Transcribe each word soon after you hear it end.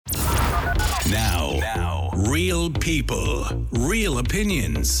Now, real people, real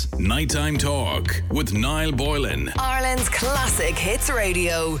opinions. Nighttime talk with Niall Boylan. Ireland's classic hits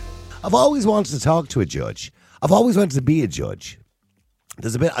radio. I've always wanted to talk to a judge. I've always wanted to be a judge.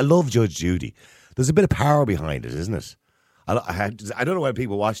 I love Judge Judy. There's a bit of power behind it, isn't it? I don't know why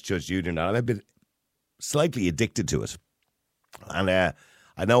people watch Judge Judy or not. I'm a bit slightly addicted to it. And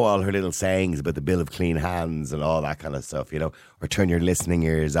I know all her little sayings about the Bill of Clean Hands and all that kind of stuff, or turn your listening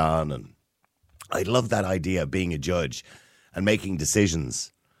ears on. And I love that idea of being a judge and making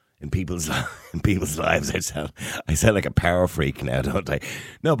decisions in people's lives. I sound like a power freak now, don't I?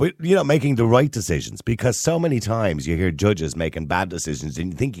 No, but, making the right decisions. Because so many times you hear judges making bad decisions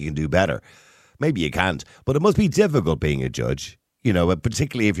and you think you can do better. Maybe you can't. But it must be difficult being a judge,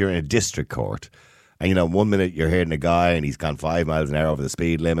 particularly if you're in a district court. And, 1 minute you're hearing a guy and he's gone 5 miles an hour over the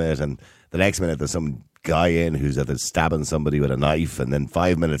speed limit. And the next minute there's some guy in who's either stabbing somebody with a knife. And then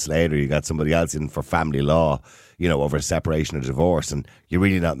 5 minutes later you got somebody else in for family law, over a separation or divorce. And you're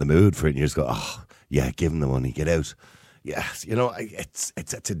really not in the mood for it. And you just go, oh, yeah, give him the money, get out. Yes,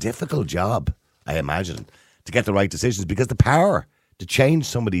 it's a difficult job, I imagine, to get the right decisions because the power to change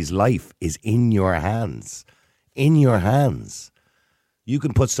somebody's life is in your hands. In your hands. You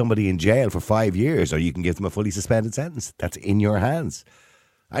can put somebody in jail for 5 years or you can give them a fully suspended sentence. That's in your hands.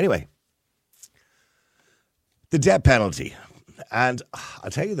 Anyway, the death penalty. And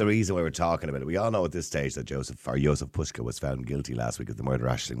I'll tell you the reason why we're talking about it. We all know at this stage that Joseph Puska was found guilty last week of the murder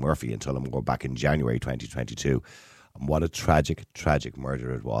of Aisling Murphy in Tullamore back in January 2022. And what a tragic, tragic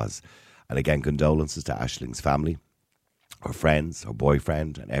murder it was. And again, condolences to Aisling's family, her friends, her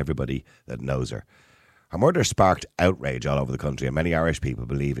boyfriend, and everybody that knows her. Her murder sparked outrage all over the country, and many Irish people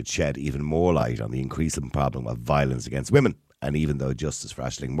believe it shed even more light on the increasing problem of violence against women. And even though justice for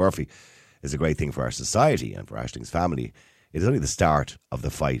Aisling Murphy is a great thing for our society and for Aisling's family, it is only the start of the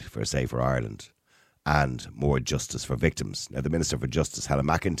fight for a safer Ireland and more justice for victims. Now, the Minister for Justice, Helen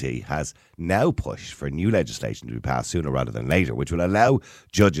McEntee, has now pushed for new legislation to be passed sooner rather than later, which will allow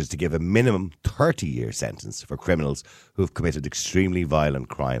judges to give a minimum 30-year sentence for criminals who have committed extremely violent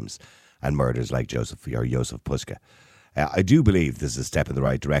crimes and murders like Joseph Puska. I do believe this is a step in the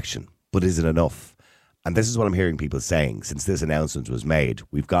right direction, but is it enough? And this is what I'm hearing people saying. Since this announcement was made,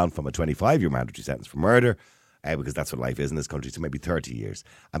 we've gone from a 25-year mandatory sentence for murder, because that's what life is in this country, to maybe 30 years.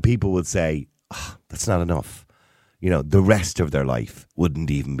 And people would say, that's not enough. The rest of their life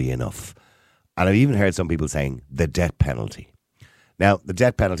wouldn't even be enough. And I've even heard some people saying the death penalty. Now, the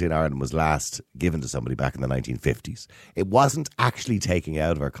death penalty in Ireland was last given to somebody back in the 1950s. It wasn't actually taken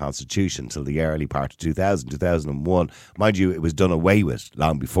out of our constitution until the early part of 2001. Mind you, it was done away with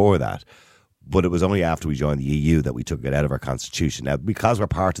long before that. But it was only after we joined the EU that we took it out of our constitution. Now, because we're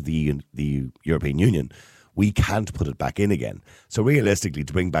part of the European Union, we can't put it back in again. So realistically,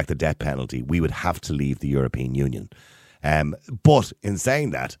 to bring back the death penalty, we would have to leave the European Union. But in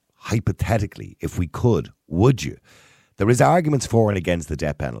saying that, hypothetically, if we could, would you? There is arguments for and against the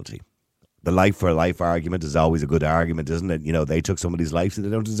death penalty. The life for life argument is always a good argument, isn't it? They took somebody's life so they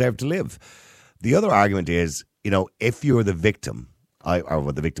don't deserve to live. The other argument is, if you're the victim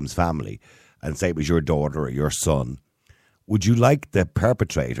or the victim's family, and say it was your daughter or your son, would you like the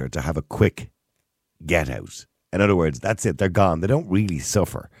perpetrator to have a quick get out? In other words, that's it, they're gone. They don't really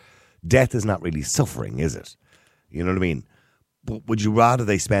suffer. Death is not really suffering, is it? You know what I mean? But would you rather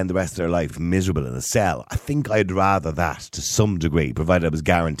they spend the rest of their life miserable in a cell? I think I'd rather that to some degree, provided I was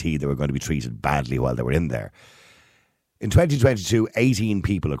guaranteed they were going to be treated badly while they were in there. In 2022, 18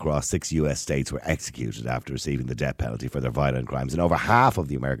 people across 6 US states were executed after receiving the death penalty for their violent crimes. And over half of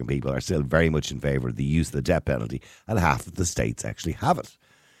the American people are still very much in favour of the use of the death penalty, and half of the states actually have it.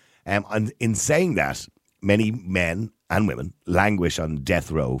 And in saying that, many men and women languish on death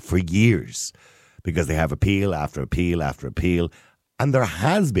row for years because they have appeal after appeal after appeal. And there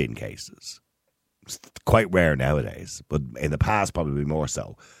has been cases, it's quite rare nowadays, but in the past probably more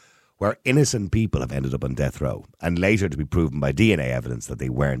so, where innocent people have ended up on death row and later to be proven by DNA evidence that they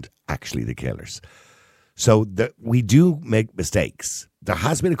weren't actually the killers. So we do make mistakes. There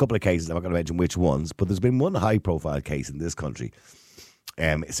has been a couple of cases, I'm not going to mention which ones, but there's been one high-profile case in this country,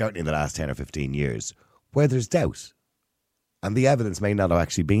 certainly in the last 10 or 15 years, where there's doubt. And the evidence may not have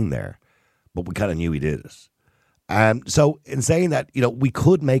actually been there, but we kind of knew he did it. So in saying that, we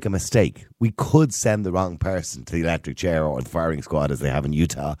could make a mistake. We could send the wrong person to the electric chair or the firing squad as they have in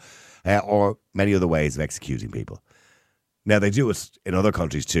Utah, or many other ways of executing people. Now, they do it in other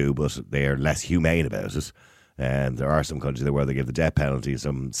countries too, but they are less humane about it. And there are some countries where they give the death penalty,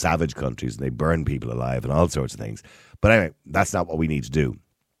 some savage countries, and they burn people alive and all sorts of things. But anyway, that's not what we need to do.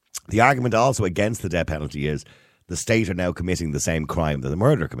 The argument also against the death penalty is the state are now committing the same crime that the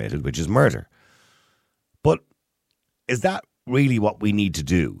murderer committed, which is murder. is that really what we need to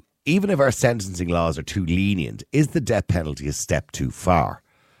do? Even if our sentencing laws are too lenient, is the death penalty a step too far?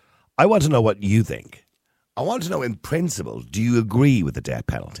 I want to know what you think. I want to know, in principle, do you agree with the death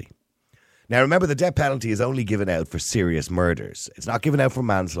penalty? Now, remember, the death penalty is only given out for serious murders. It's not given out for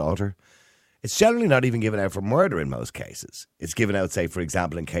manslaughter. It's generally not even given out for murder in most cases. It's given out, say, for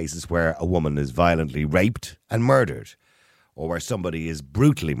example, in cases where a woman is violently raped and murdered, or where somebody is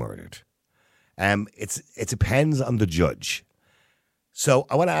brutally murdered. It depends on the judge. So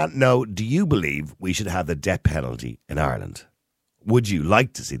I want to know, do you believe we should have the death penalty in Ireland? Would you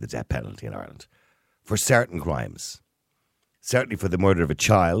like to see the death penalty in Ireland for certain crimes? Certainly for the murder of a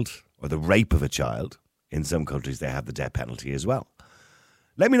child or the rape of a child. In some countries, they have the death penalty as well.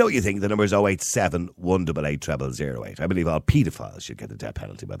 Let me know what you think. The number is 087 188 0008. I believe all paedophiles should get the death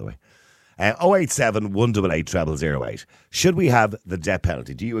penalty, by the way. 087 188 0008. Should we have the death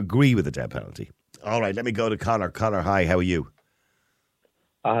penalty? Do you agree with the death penalty? All right, let me go to Connor. Connor, hi, how are you?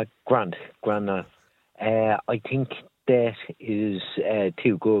 Grand. I think that is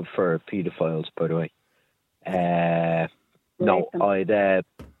too good for paedophiles, by the way. I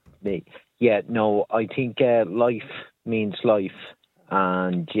think life means life,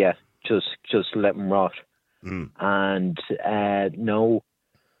 and just let them rot. And no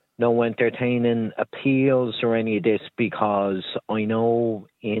entertaining appeals or any of this, because I know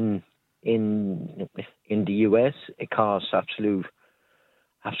in the US it costs absolute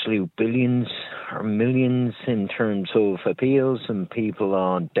billions or millions in terms of appeals and people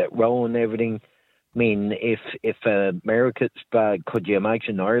on death row and everything. I mean, if America's bad, could you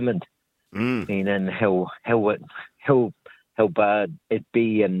imagine Ireland? I mean, and how bad it'd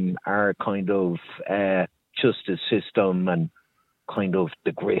be in our kind of justice system and kind of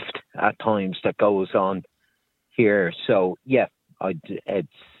the grift at times that goes on here. So yeah,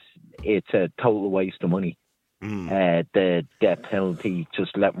 it's a total waste of money. The death penalty,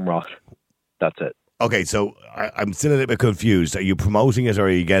 just let them rot. That's it. Okay, so I'm still a little bit confused. Are you promoting it or are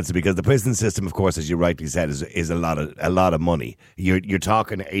you against it? Because the prison system, of course, as you rightly said, is a lot of money. You're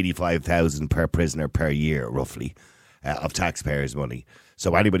talking 85,000 per prisoner per year, roughly, of taxpayers' money.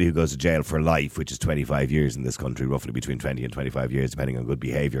 So anybody who goes to jail for life, which is 25 years in this country, roughly between 20 and 25 years, depending on good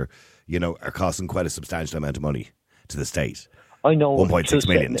behaviour, are costing quite a substantial amount of money to the state. I know. 1.6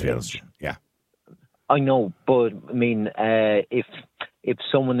 million, to be honest. Yeah. I know, but I mean, if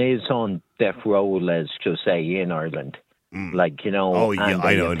someone is on death row, let's just say in Ireland, and they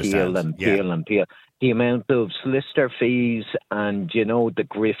appeal and appeal, the amount of solicitor fees and the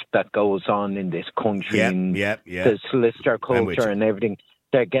grift that goes on in this country, the solicitor culture and everything,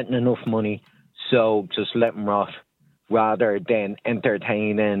 they're getting enough money, so just let them rot, rather than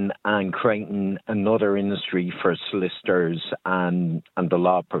entertaining and creating another industry for solicitors and the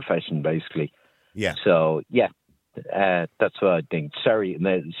law profession, basically. Yeah. So that's what I think. Sorry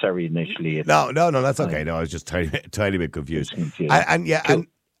initially. No, that's okay. No, I was just tiny bit confused.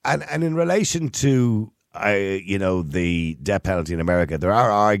 And in relation to the death penalty in America, there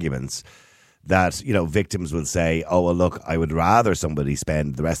are arguments that victims will say, "Oh well, look, I would rather somebody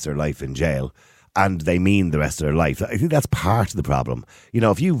spend the rest of their life in jail." And they mean the rest of their life. I think that's part of the problem.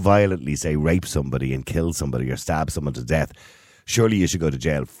 If you violently, say, rape somebody and kill somebody or stab someone to death, surely you should go to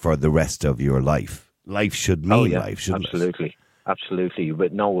jail for the rest of your life. Life should mean life, shouldn't it? Absolutely,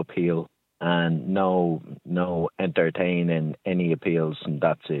 with no appeal and no entertaining any appeals, and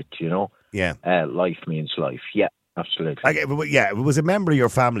that's it. Yeah. Life means life. Yeah, absolutely. Okay, but if it was a member of your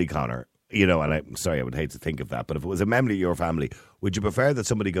family, Connor, and I'm sorry, I would hate to think of that, but if it was a member of your family, would you prefer that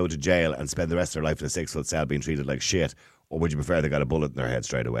somebody go to jail and spend the rest of their life in a 6-foot cell being treated like shit, or would you prefer they got a bullet in their head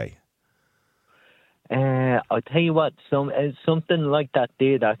straight away? I'll tell you what, something like that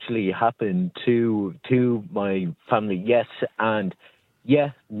did actually happen to my family, yes, and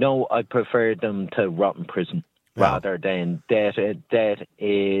I prefer them to rot in prison rather than death. Death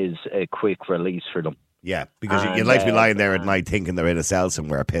is a quick release for them. Yeah, because you'd like to be lying there at night thinking they're in a cell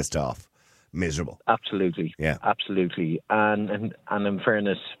somewhere, pissed off, miserable. Absolutely, yeah, absolutely. And in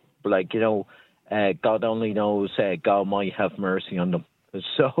fairness, God only knows, God might have mercy on them.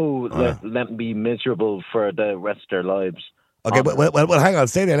 So let them be miserable for the rest of their lives. Okay, well, hang on,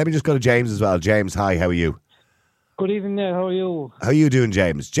 stay there. Let me just go to James as well. James, hi, how are you? Good evening there, how are you? How are you doing,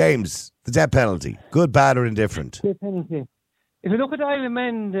 James? James, the death penalty, good, bad or indifferent? Death penalty. If you look at the Isle of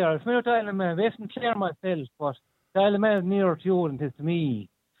Man there, if you look at the Isle of Man, I wasn't clear myself, but the Isle of Man is nearer to you than it is to me.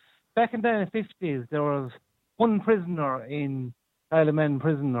 Back in the 50s, there was one prisoner in Isle of Man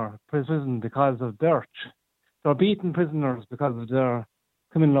prison because of dirt. They were beaten prisoners because of their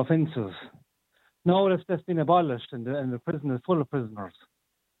criminal offences. Now that's been abolished and the prison is full of prisoners.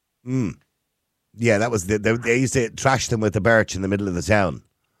 Yeah, that was they used to trash them with the birch in the middle of the town.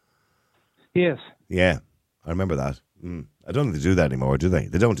 Yes. Yeah, I remember that. I don't think they do that anymore, do they?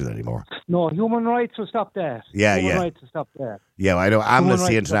 They don't do that anymore. No, human rights will stop that. Yeah, human yeah. rights will stop that. Yeah, I know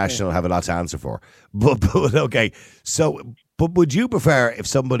Amnesty rights, International have a lot to answer for. But okay, so but would you prefer if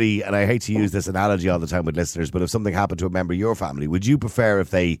somebody, and I hate to use this analogy all the time with listeners, but if something happened to a member of your family, would you prefer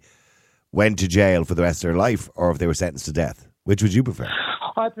if they went to jail for the rest of their life or if they were sentenced to death? Which would you prefer?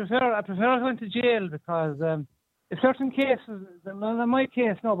 I prefer going to jail because in certain cases, not in my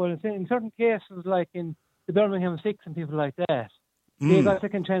case, no, but in certain cases, like in the Birmingham Six and people like that, they got a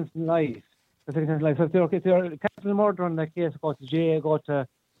second chance in life. So if they're capital murder in that case, go to jail, go to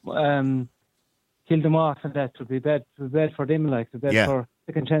kill them off, and that would be bad for them, like for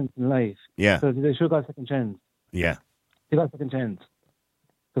second chance in life. Yeah. So they should have got a second chance. Yeah. They got a second chance.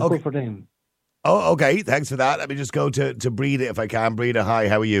 So good for them. Oh, okay. Thanks for that. Let me just go to Breda if I can. Breda, hi.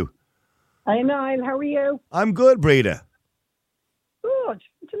 How are you? Hi, Niall. How are you? I'm good, Breda. Good.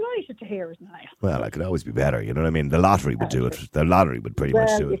 Delighted to hear it, Niall. Well, I could always be better. You know what I mean? The lottery would do it. The lottery would pretty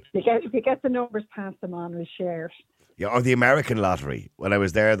much do it. If you get the numbers, pass them on. We'll share. Yeah, or the American lottery. When I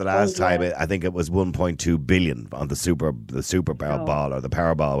was there the last time, I think it was 1.2 billion on the Super Ball or the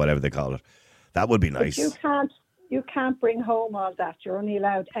Powerball, whatever they call it. That would be nice. But you can't bring home all that. You're only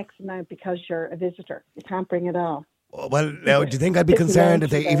allowed X amount because you're a visitor. You can't bring it all. Well, now, do you think I'd be concerned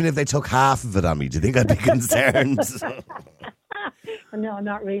even if they took half of it on me? Do you think I'd be concerned? No,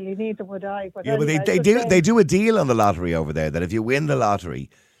 not really. Neither would I. But yeah, anyway, but they do a deal on the lottery over there that if you win the lottery,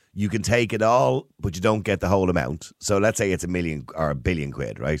 you can take it all, but you don't get the whole amount. So let's say it's $1 million or $1 billion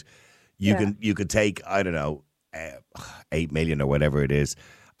quid, right? You could take, I don't know, 8 million or whatever it is,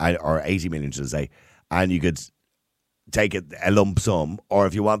 or 80 million, should I say, and you could take it a lump sum, or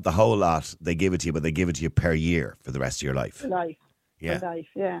if you want the whole lot, they give it to you, but they give it to you per year for the rest of your life. Yeah.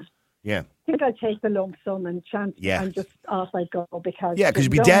 Yeah. I think I'd take the lump sum and chance and just off I'd go because... Yeah, because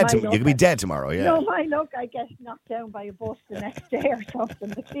you'd be dead. You could be dead tomorrow, yeah. No, my luck, I get knocked down by a bus the next day or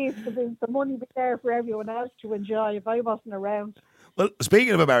something. At least the money be there for everyone else to enjoy if I wasn't around. Well,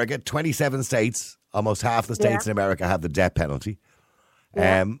 speaking of America, 27 states, almost half the states in America have the death penalty.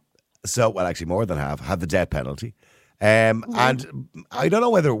 Yeah. Actually more than half have the death penalty. And I don't know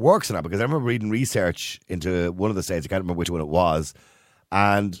whether it works or not, because I remember reading research into one of the states, I can't remember which one it was,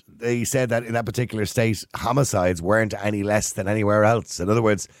 and they said that in that particular state, homicides weren't any less than anywhere else. In other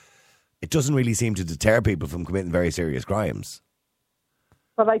words, it doesn't really seem to deter people from committing very serious crimes.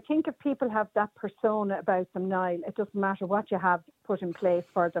 Well, I think if people have that persona about them, Niall, it doesn't matter what you have put in place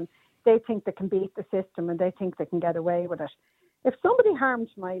for them. They think they can beat the system and they think they can get away with it. If somebody harms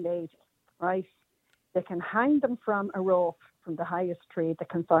my lady, right, they can hang them from a rope from the highest tree they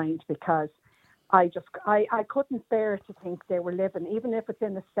can find, because I couldn't bear to think they were living, even if it's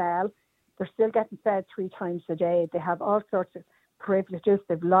in a cell, they're still getting fed 3 times a day. They have all sorts of privileges.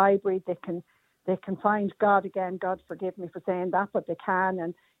 They've library. They can find God again. God forgive me for saying that, but they can.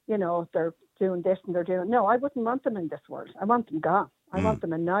 And, you know, they're doing this and they're doing... No, I wouldn't want them in this world. I want them gone. I want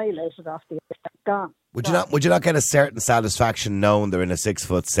them annihilated off the earth. Gone. Would you not get a certain satisfaction knowing they're in a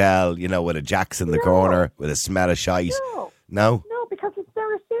 6-foot cell, you know, with a Jacks in the corner, with a smell of shite? No, because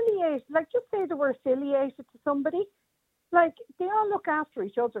they're affiliated. Like, just say they were affiliated to somebody. Like, they all look after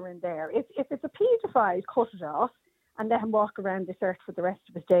each other in there. If it's a paedophile, cut it off and let him walk around this earth for the rest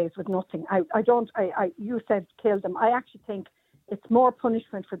of his days with nothing. You said kill them. I actually think it's more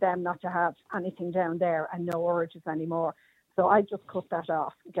punishment for them not to have anything down there and no urges anymore. So I just cut that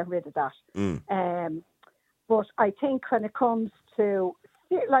off, get rid of that. But I think when it comes to,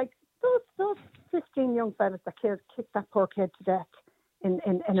 like, those 15 young fellas that kicked that poor kid to death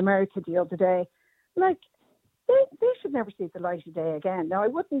in America the other day, like, they should never see the light of day again. Now, I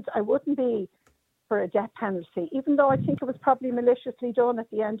wouldn't be for a death penalty, even though I think it was probably maliciously done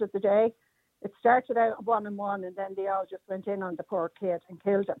at the end of the day. It started out 1-on-1 and then they all just went in on the poor kid and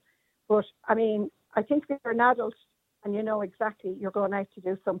killed him. But, I mean, I think if you're an adult and you know exactly you're going out to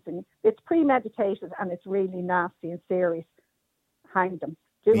do something, it's premeditated and it's really nasty and serious, hang them.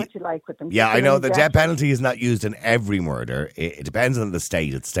 Do what you like with them. Yeah, I know the death penalty is not used in every murder. It depends on the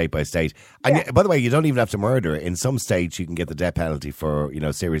state. It's state by state. And by the way, you don't even have to murder. In some states, you can get the death penalty for, you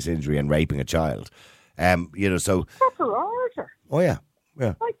know, serious injury and raping a child. You know, so proper order. Oh yeah.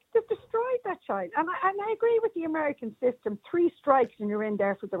 Like, they've destroyed that child. And I agree with the American system. 3 strikes and you're in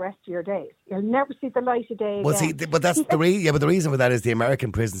there for the rest of your days. You'll never see the light of day again. Well, see, but that's the reason for that is the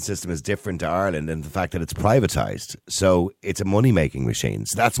American prison system is different to Ireland, and the fact that it's privatised. So it's a money-making machine.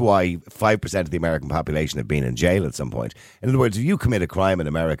 So that's why 5% of the American population have been in jail at some point. In other words, if you commit a crime in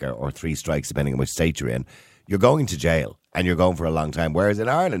America, or 3 strikes, depending on which state you're in, you're going to jail and you're going for a long time. Whereas in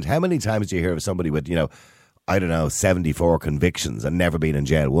Ireland, how many times do you hear of somebody with, 74 convictions and never been in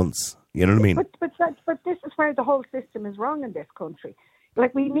jail once? You know what I mean? But this is where the whole system is wrong in this country.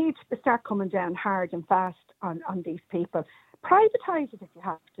 Like, we need to start coming down hard and fast on these people. Privatise it if you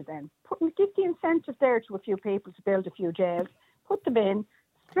have to then. Give the incentive there to a few people to build a few jails. Put them in,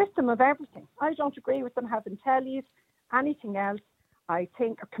 strip them of everything. I don't agree with them having tellies, anything else. I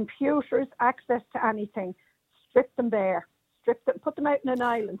think computers, access to anything, strip them bare. Strip them, put them out in an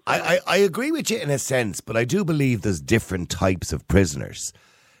island. I agree with you in a sense, but I do believe there's different types of prisoners.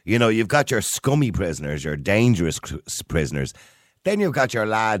 You've got your scummy prisoners, your dangerous prisoners. Then you've got your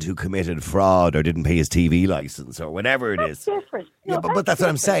lad who committed fraud or didn't pay his TV licence or whatever it is. That's different. Yeah, but that's what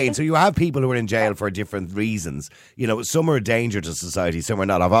I'm saying. So you have people who are in jail for different reasons. Some are a danger to society, some are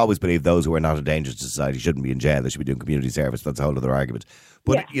not. I've always believed those who are not a danger to society shouldn't be in jail. They should be doing community service. That's a whole other argument.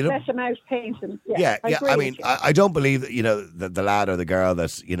 But let them out, paint them. I don't believe that that the lad or the girl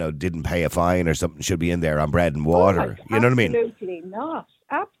that didn't pay a fine or something should be in there on bread and water. You know what I mean? Absolutely not.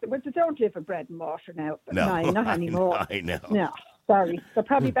 Absolutely. They don't live on bread and water now. No, not anymore. I know. No. Sorry, they're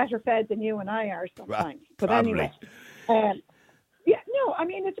probably better fed than you and I are sometimes. Right, but probably. Anyway, of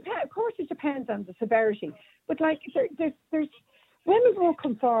course it depends on the severity. But like, there's women won't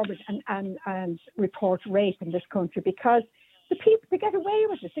come forward and report rape in this country because the people, they get away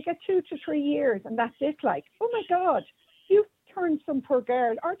with it. They get 2 to 3 years, and that's it. Like, oh my God, you've turned some poor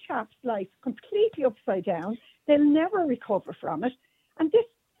girl or chap's life completely upside down. They'll never recover from it, and this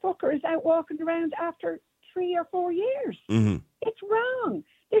fucker is out walking around after 3 or 4 years. Mm-hmm. It's wrong.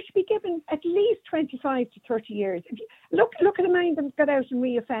 They should be given at least 25 to 30 years. Look at the man that got out and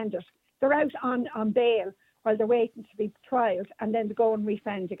reoffended. They're out on bail while they're waiting to be trialed, and then they go and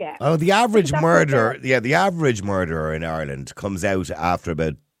reoffend again. Oh, the average murderer, the average murderer in Ireland comes out after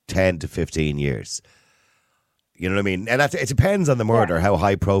about 10 to 15 years. You know what I mean? And it depends on the murder, how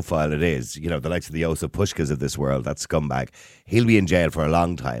high profile it is. The likes of the Josef Puškas of this world, that scumbag. He'll be in jail for a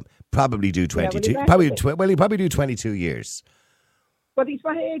long time. Probably do 22. He'll probably do 22 years. But he's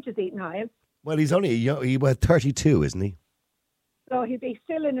what age is he, Niall? Well, he's only he was 32, isn't he? So he'll be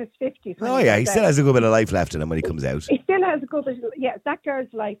still in his 50s. Oh yeah, he still has a good bit of life left in him when he comes out. He still has a good bit. Yeah, that girl's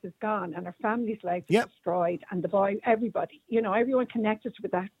life is gone, and her family's life is destroyed, and the boy, everybody, everyone connected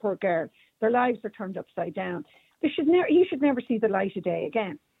with that poor girl, their lives are turned upside down. He should never see the light of day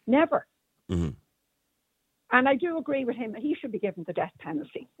again. Never. Mm-hmm. And I do agree with him. He should be given the death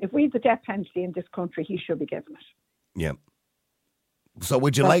penalty. If we have the death penalty in this country, he should be given it. Yeah. So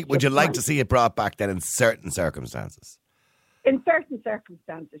would you like to see it brought back then in certain circumstances? In certain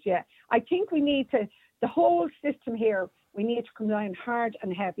circumstances, yeah. I think we need to, the whole system here, we need to come down hard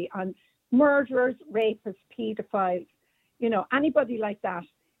and heavy on murderers, rapists, paedophiles, anybody like that.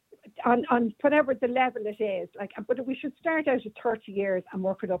 On whatever the level it is, but we should start out at 30 years and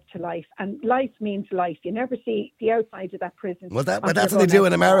work it up to life. And life means life. You never see the outside of that prison. Well, that's what they do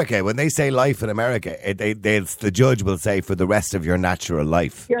in America. When they say life in America, the judge will say for the rest of your natural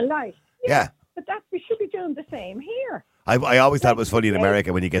life. Your life. Yeah. But we should be doing the same here. I always thought it was funny in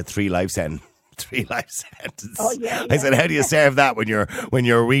America when you get 3 life sentences. Oh, yeah. I said, how do you serve that when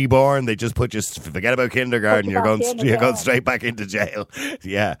you're reborn? They just forget about kindergarten. You're going straight back into jail.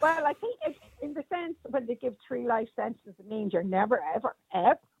 Yeah. Well, I think in the sense when they give 3 life sentences, it means you're never, ever,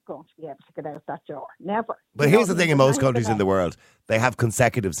 ever going to be able to get out that door. Never. But here's the thing: in most countries in the world, they have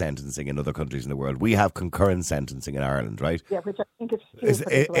consecutive sentencing. In other countries in the world, we have concurrent sentencing in Ireland, right? Yeah, which I think is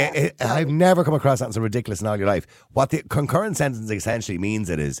stupid. I've never come across that so ridiculous in all your life. What the concurrent sentencing essentially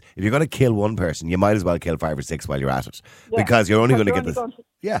means is, if you're going to kill one person, you might as well kill 5 or 6 while you're at it, because you're only going to get this.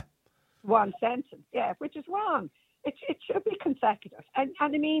 One sentence, which is wrong. It should be consecutive, and I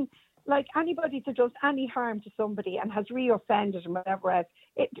mean, like anybody that does any harm to somebody and has reoffended and whatever else,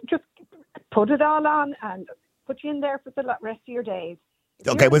 just put it all on and put you in there for the rest of your days.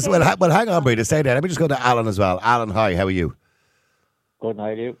 Okay, well, hang on, Breda, stay there. Let me just go to Alan as well. Alan, hi, how are you? Good, how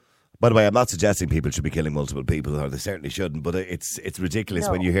are you? By the way, I'm not suggesting people should be killing multiple people, or they certainly shouldn't, but it's ridiculous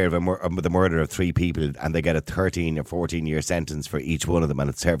when you hear of the murder of 3 people and they get a 13 or 14 year sentence for each one of them,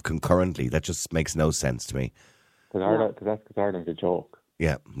 and it's served concurrently. That just makes no sense to me. Because Ireland's a joke.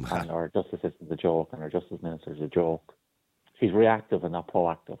 Yeah. And our justice system's a joke, and our justice minister's a joke. She's reactive and not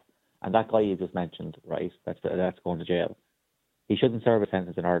proactive. And that guy you just mentioned, right, that's going to jail. He shouldn't serve a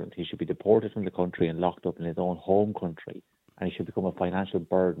sentence in Ireland. He should be deported from the country and locked up in his own home country. And he should become a financial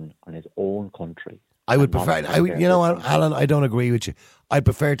burden on his own country. I would prefer, you know what, Alan, I don't agree with you. I'd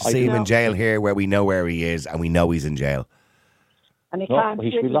prefer to see him in jail here where we know where he is and we know he's in jail. And he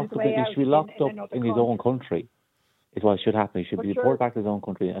should be locked up in his own country. is what should happen. He should But be sure. deported back to his own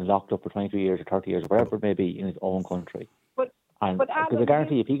country and locked up for 23 years or 30 years, or whatever it may be, in his own country. But Because I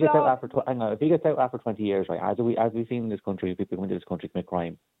guarantee, if he gets out after 20 years, right, as we've seen in this country, people come into this country commit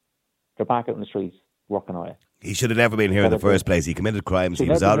crime, they're back out in the streets working away. He should have never been here in the first place. He committed crimes. He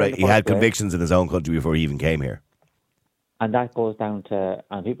had convictions in his own country before he even came here. And that goes down to,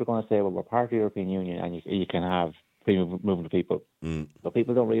 and people are going to say, well, we're part of the European Union, and you can have free movement of people. What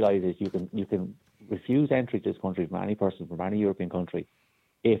people don't realise is you can refuse entry to this country from any person from any European country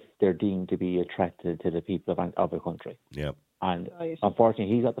if they're deemed to be a threat to the people of a country. Yeah. And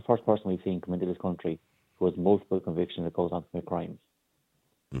unfortunately, he's not the first person we've seen come into this country who has multiple convictions that goes on to commit crimes.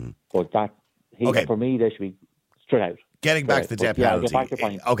 But for me, they should be straight out. Getting back to the death penalty. Get back to the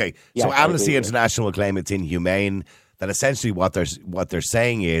point. Okay, Yeah, so Amnesty International will claim it's inhumane. That essentially what they're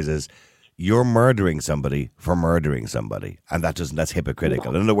saying is you're murdering somebody for murdering somebody, and that's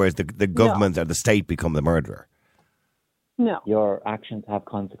hypocritical. In other words, the government or the state become the murderer. No. Your actions have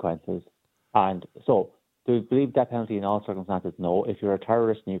consequences, and so do we believe death penalty in all circumstances? No. If you're a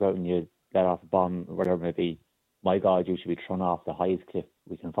terrorist and you go out and you let off a bomb or whatever it may be, my God, you should be thrown off the highest cliff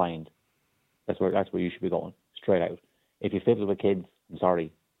we can find. That's where you should be going, straight out. If you fiddle with kids, I'm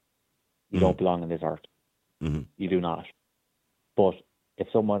sorry, you don't belong on this earth. You do not. But if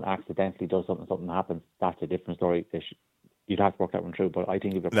someone accidentally does something happens, that's a different story. You'd have to work that one through. But I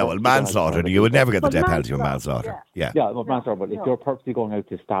think if you're manslaughter, you would never get the death penalty for manslaughter. Yeah, manslaughter. But if you're purposely going out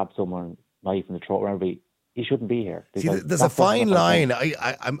to stab someone, knife in the throat, whatever, he shouldn't be here. See, there's a fine line.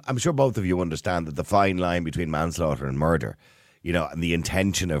 I'm sure both of you understand that the fine line between manslaughter and murder, and the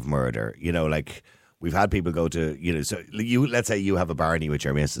intention of murder. Like we've had people go to, so let's say you have a Barney with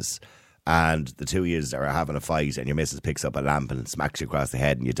your missus, and the two of you are having a fight, and your missus picks up a lamp and smacks you across the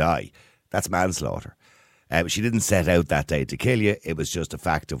head, and you die. That's manslaughter. She didn't set out that day to kill you. It was just a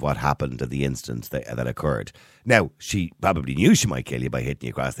fact of what happened at the instant that occurred. Now, she probably knew she might kill you by hitting you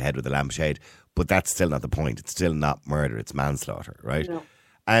across the head with a lampshade, but that's still not the point. It's still not murder. It's manslaughter, right?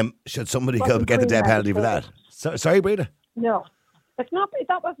 No. Should somebody go get the death penalty for that? Sorry, Breda? No. It's not.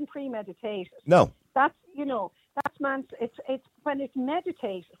 That wasn't premeditated. No. That's it's when it's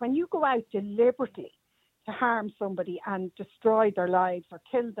meditated, when you go out deliberately to harm somebody and destroy their lives or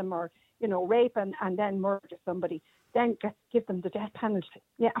kill them or rape and then murder somebody, then give them the death penalty.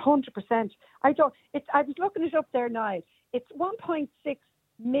 Yeah, 100%. I was looking it up there now. It's 1.6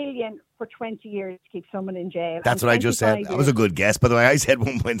 million for 20 years to keep someone in jail. That's what I just said. That was a good guess. By the way, I said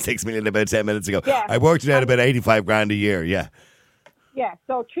 1.6 million about 10 minutes ago. Yeah. I worked it out about 85 grand a year. Yeah. Yeah,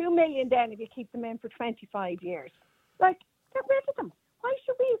 so 2 million then if you keep them in for 25 years. Like, get rid of them. Why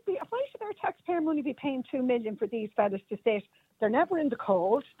should our taxpayer money be paying 2 million for these fellas to sit? They're never in the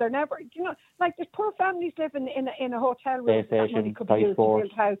cold. They're never, like there's poor families living in a hotel room that money could be used to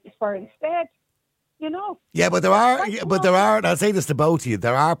build houses for instead. Yeah, but there are, and I'll say this to both of you,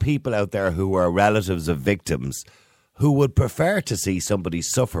 there are people out there who are relatives of victims who would prefer to see somebody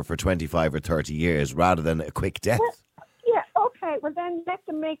suffer for 25 or 30 years rather than a quick death. Well, then let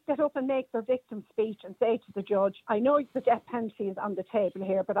them get up and make their victim speech and say to the judge, I know the death penalty is on the table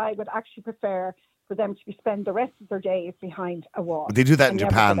here, but I would actually prefer for them to spend the rest of their days behind a wall. They do that in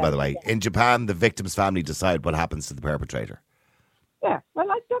Japan, by the way. In Japan, the victim's family decide what happens to the perpetrator. Yeah, well,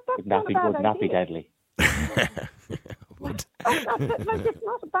 that's not a bad idea. Would not be deadly. It's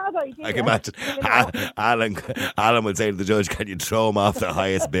not a bad idea. I can imagine Alan would say to the judge, "Can you throw him off the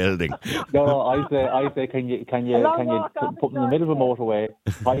highest building?" No, I say, can you put him in the middle of a motorway,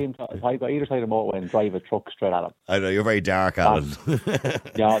 tie him either side of the motorway, and drive a truck straight at him? I know you're very dark, Alan. Because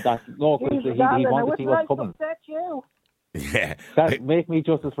he wants to see what's coming. You. Yeah, make me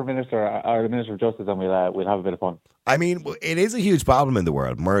justice for minister or the minister of justice, and we'll have a bit of fun. I mean, it is a huge problem in the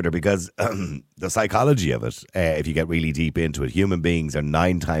world, murder, because the psychology of it, if you get really deep into it, human beings are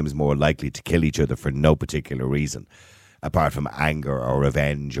 9 times more likely to kill each other for no particular reason, apart from anger or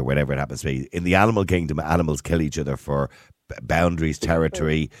revenge or whatever it happens to be. In the animal kingdom, animals kill each other for boundaries,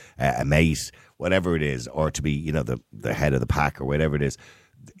 territory, a mate, whatever it is, or to be, the head of the pack or whatever it is.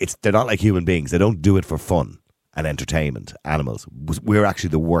 They're not like human beings. They don't do it for fun and entertainment. Animals, we're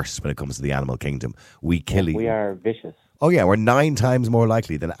actually the worst when it comes to the animal kingdom. We kill each other. We are vicious. Oh yeah, we're 9 times more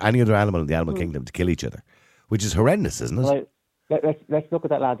likely than any other animal in the animal kingdom to kill each other, which is horrendous, isn't it? Well, let's look at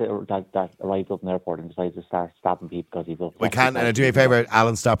that lad that arrived up in the airport and decided to start stabbing people because he was. We can't. And do me a favour,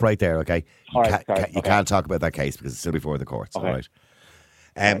 Alan, stop right there, okay? You You can't talk about that case because it's still before the courts, okay. all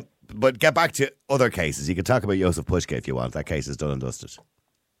right? But get back to other cases. You can talk about Josef Puška if you want. That case is done and dusted.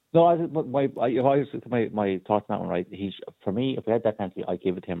 No, my thoughts on that one, right? For me, if we had that penalty, I'd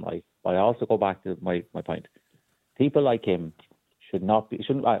give it to him, right? But I also go back to my point. People like him we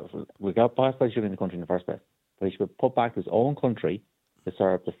got past why he should be in the country in the first place. but he should be put back to his own country to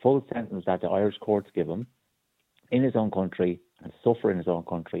serve the full sentence that the Irish courts give him in his own country and suffer in his own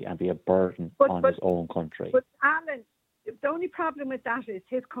country and be a burden on his own country. But Alan, the only problem with that is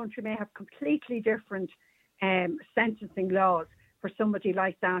his country may have completely different sentencing laws for somebody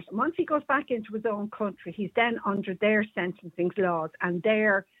like that. And once he goes back into his own country, he's then under their sentencing laws and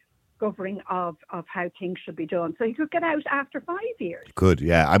their governing of how things should be done. So he could get out after 5 years. Could,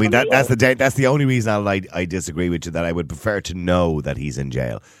 yeah. I mean, that's the only reason I disagree with you, that I would prefer to know that he's in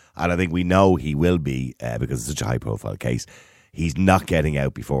jail. And I think we know he will be, because it's such a high-profile case. He's not getting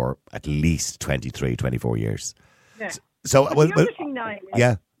out before at least 23, 24 years. Yeah. So, the other thing, Niall,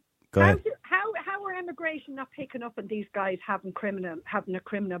 yeah, go ahead. How are immigration not picking up on these guys having a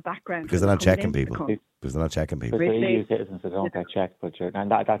criminal background? Because they're not checking people. Because they're not checking people. Because they're EU citizens that don't get checked,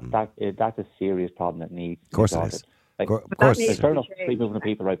 and that's a serious problem that needs. Of course it is. Of course, it's fair enough to be moving the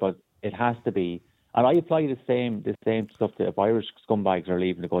people, right? But it has to be. And I apply the same stuff to if Irish scumbags are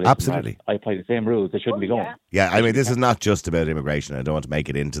leaving to go. Absolutely. I apply the same rules. They shouldn't be going. Yeah, I mean, this is not just about immigration. I don't want to make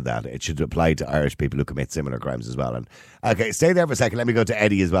it into that. It should apply to Irish people who commit similar crimes as well. And okay, stay there for a second. Let me go to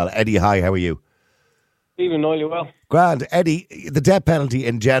Eddie as well. Eddie, hi, how are you? Even Niall, you well? Grand. Eddie, the death penalty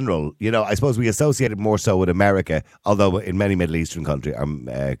in general, I suppose we associate it more so with America, although in many Middle Eastern countries in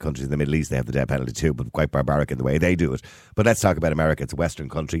the Middle East, they have the death penalty too, but quite barbaric in the way they do it. But let's talk about America. It's a Western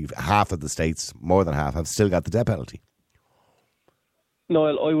country. Half of the states, more than half, have still got the death penalty.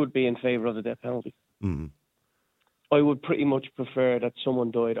 Niall, I would be in favour of the death penalty. Mm-hmm. I would pretty much prefer that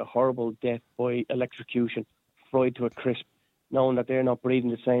someone died a horrible death by electrocution, fried to a crisp, knowing that they're not breathing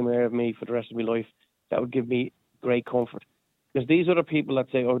the same air as me for the rest of my life. That would give me great comfort. Because these other people that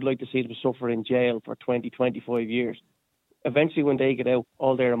say, I would like to see them suffer in jail for 20, 25 years, eventually when they get out,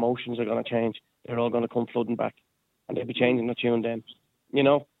 all their emotions are going to change. They're all going to come flooding back. And they'll be changing the tune then.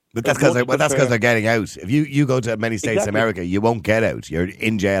 But that's because they're getting out. If you go to many states in America, you won't get out. You're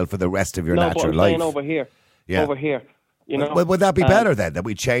in jail for the rest of your natural life. No, over here. Yeah. Over here. Would that be better then, that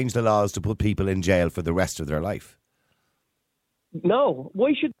we change the laws to put people in jail for the rest of their life? No.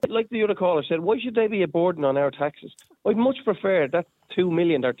 Why should, like the other caller said, why should they be a burden on our taxes? I'd much prefer that 2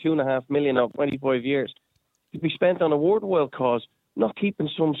 million or 2.5 million of 25 years to be spent on a worthwhile cause, not keeping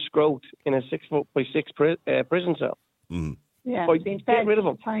some scrote in a 6 by 6 prison cell. Mm. Yeah, get rid of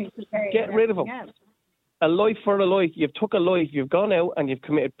them. Get rid of them. Yeah. A life for a life. You've took a life, you've gone out and you've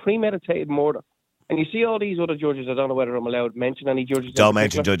committed premeditated murder. And you see all these other judges, I don't know whether I'm allowed to mention any judges. Don't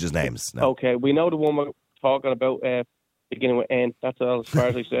mention judges' names. No. Okay, we know the one we're talking about, beginning with N. That's all as far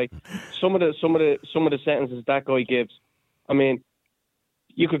as I say. Some of the sentences that guy gives. I mean,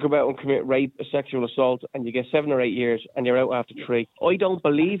 you could go out and commit rape, a sexual assault, and you get 7 or 8 years, and you're out after 3. I don't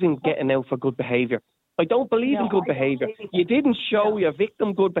believe in getting out for good behaviour. I don't believe in good behaviour. You didn't show your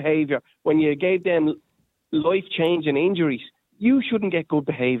victim good behaviour when you gave them life-changing injuries. You shouldn't get good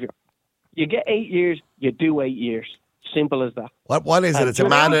behaviour. You get 8 years, you do 8 years. Simple as that. What is it? It's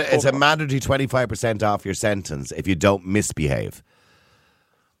a mandatory 25% off your sentence if you don't misbehave.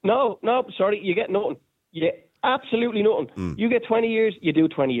 No, sorry, you get nothing. You get absolutely nothing. You get 20 years, you do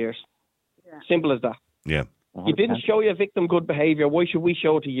 20 years. Yeah. Simple as that. Yeah. You didn't show your victim good behaviour. Why should we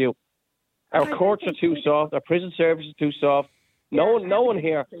show it to you? Our courts are too soft. Our prison service is too soft. No one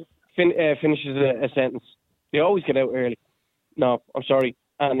here finishes a sentence. They always get out early. No, I'm sorry.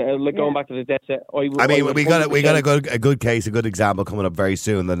 And going back to the death set, we got a good case, a good example coming up very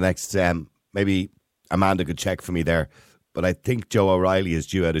soon. The next, maybe Amanda could check for me there, but I think Joe O'Reilly is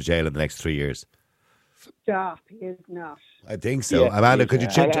due out of jail in the next 3 years. Stop, he is not. I think so. Yeah, Amanda, could you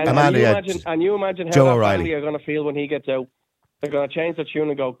check? Amanda, you imagine how Joe that O'Reilly family are going to feel when he gets out? They're going to change the tune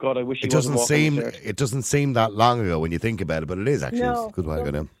and go, God, I wish he wasn't walking the stairs. It doesn't seem that long ago when you think about it, but it is actually a good while ago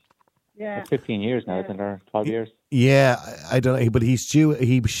now. Yeah, 15 years now, isn't there? 12 years. Yeah, I don't know, but he's due.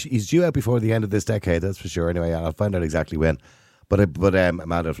 He's due out before the end of this decade. That's for sure. Anyway, I'll find out exactly when. But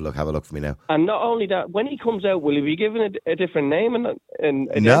Amanda, have a look for me now. And not only that, when he comes out, will he be given a different name and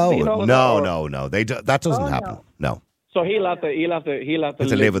no. That doesn't happen. No. So he'll have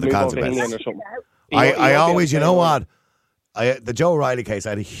to live with the consequences. I always, you know what? The Joe O'Reilly case, I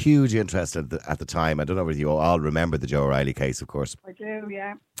had a huge interest at the time. I don't know if you all remember the Joe O'Reilly case, of course. I do,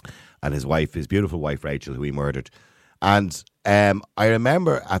 yeah. And his wife, his beautiful wife, Rachel, who he murdered. And I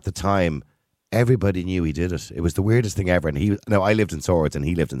remember at the time, everybody knew he did it. It was the weirdest thing ever. And I lived in Swords and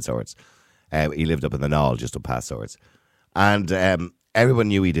he lived in Swords. He lived up in the Knoll, just up past Swords. And everyone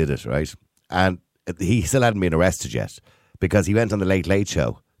knew he did it, right? And he still hadn't been arrested yet because he went on the Late Late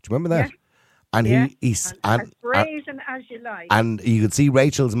Show. Do you remember that? Yeah. And he's as brazen as you like. And you could see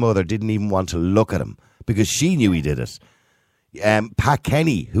Rachel's mother didn't even want to look at him because she knew he did it. Pat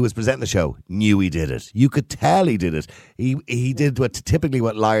Kenny, who was presenting the show, knew he did it. You could tell he did it. He did typically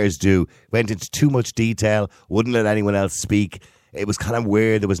what liars do. Went into too much detail, wouldn't let anyone else speak. It was kind of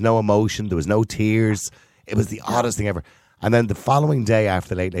weird. There was no emotion. There was no tears. It was the oddest thing ever. And then the following day after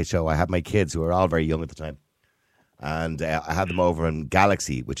the Late Late Show, I had my kids, who were all very young at the time, and I had them over in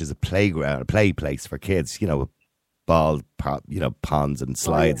Galaxy, which is a playground, a play place for kids, ponds and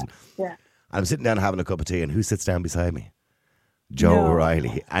slides. Yeah. I'm sitting down having a cup of tea, and who sits down beside me? Joe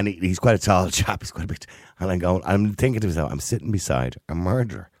O'Reilly. And he's quite a tall chap. He's quite a big. And I'm thinking to myself, I'm sitting beside a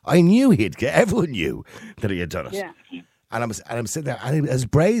murderer. I knew everyone knew that he had done it. Yeah. And I'm sitting there, and he was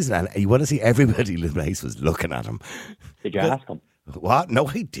brazen, and you want to see everybody in the place was looking at him. Did you ask him? What? No,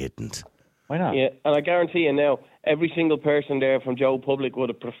 I didn't. Why not? Yeah, and I guarantee you now, every single person there from Joe Public would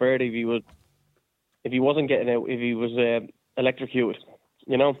have preferred if he wasn't getting out, if he was electrocuted.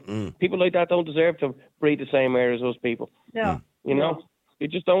 People like that don't deserve to breathe the same air as us people. No. They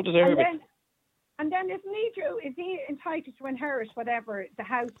just don't deserve it. And then isn't he, Joe, is he entitled to inherit whatever, the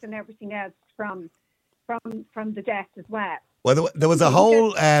house and everything else from the death as well? Well, there was a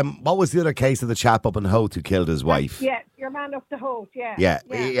whole, what was the other case of the chap up in Howth who killed his wife? Yeah, your man up the Howth, yeah.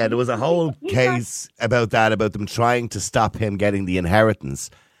 Yeah, there was a whole case about them trying to stop him getting the inheritance.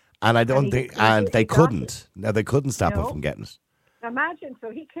 And I don't think, and they couldn't. No, they couldn't stop him from getting it. Imagine,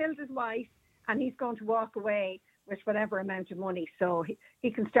 so he killed his wife and he's going to walk away with whatever amount of money so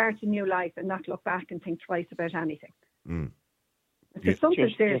he can start a new life and not look back and think twice about anything. There's something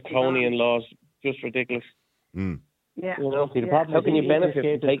just seriously draconian laws, just ridiculous. Yeah. See, the problem How is can you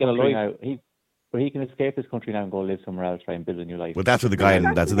benefit from taking a life? He can escape this country now and go live somewhere else, try and build a new life. Well, that's what the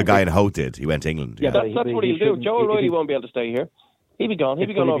guy in Howth did. He went to England. Yeah, that's what he'll do. Joe O'Reilly won't be able to stay here. He'll be gone. He'll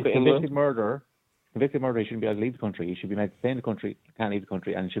be gone over to England. Convicted murderer, he shouldn't be able to leave the country. He should be made to stay in the country, can't leave the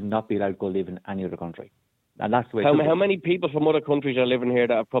country, and should not be allowed to go live in any other country. And that's the way. How many people from other countries are living here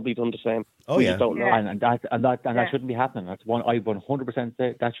that have probably done the same? Oh, we yeah. just don't know. And that shouldn't be happening. That's one. I 100%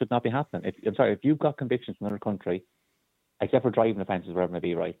 say that should not be happening. If you've got convictions in another country, except for driving offences, wherever it may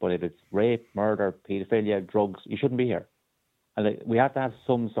be, right. But if it's rape, murder, paedophilia, drugs, you shouldn't be here. And we have to have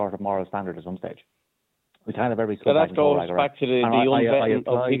some sort of moral standard at some stage. We can't have every. So that goes back to the unvetting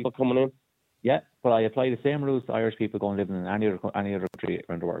of people coming in. Yeah, but I apply the same rules to Irish people going living in any other country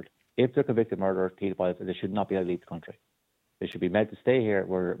around the world. If they're convicted murderers, paedophiles, they should not be able to leave the country. They should be made to stay here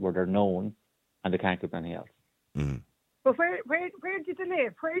where they're known and they can't do anything else. Mm-hmm. But where do they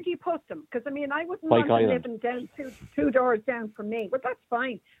live? Where do you put them? Because I wouldn't want them living down two doors down from me. But that's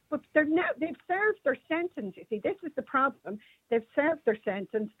fine. But they've served their sentence. You see, this is the problem. They've served their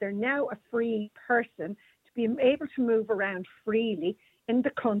sentence. They're now a free person to be able to move around freely in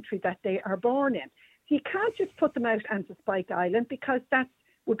the country that they are born in. So you can't just put them out onto Spike Island because that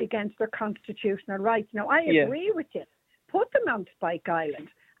would be against their constitutional rights. Now, I agree with you. Put them on Spike Island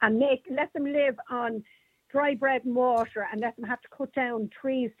and let them live on dry bread and water and let them have to cut down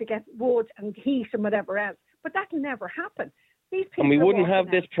trees to get wood and heat and whatever else. But that'll never happen. These people and we wouldn't have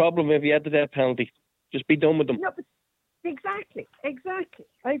this problem if you had the death penalty. Just be done with them. No, but exactly.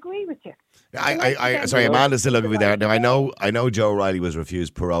 I agree with you. Sorry, Amanda's still looking at me there. Now, I know Joe O'Reilly was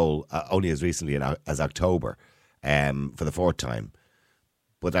refused parole only as recently as October for the fourth time.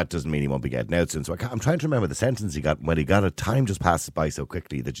 But that doesn't mean he won't be getting out soon. So I'm trying to remember the sentence he got when he got it. Time just passes by so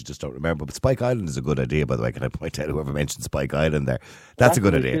quickly that you just don't remember. But Spike Island is a good idea, by the way. Can I point out whoever mentioned Spike Island there? That's a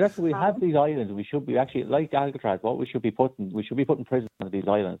good idea. That's we have these islands. We should be actually, like Alcatraz, we should be putting prisons on these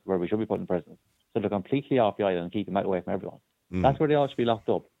islands where we should be putting prisons. So they're completely off the island and keep them away from everyone. That's where they all should be locked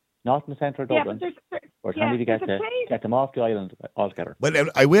up. Not in the centre of Dublin. We're trying to get them off the island altogether. Well,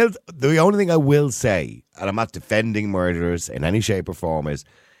 the only thing I will say, and I'm not defending murderers in any shape or form, is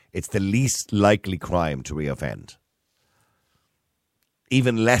it's the least likely crime to reoffend.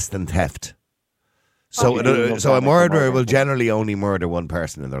 Even less than theft. So a murderer will generally only murder one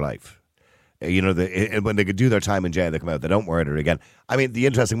person in their life. When they could do their time in jail, they come out, they don't murder again. I mean, the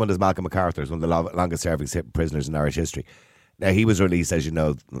interesting one is Malcolm MacArthur, one of the longest serving prisoners in Irish history. Now, he was released, as you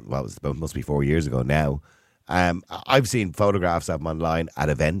know, must be 4 years ago now. I've seen photographs of him online at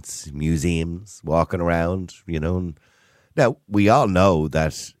events, museums, walking around, Now, we all know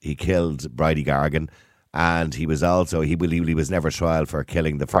that he killed Bridie Gargan, and he was never tried for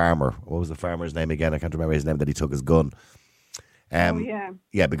killing the farmer. What was the farmer's name again? I can't remember his name, that he took his gun.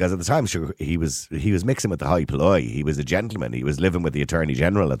 Yeah, because at the time, sure, he was mixing with the high polloi. He was a gentleman. He was living with the Attorney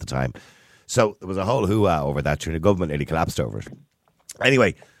General at the time. So there was a whole hoo-ha over that. The government nearly collapsed over it.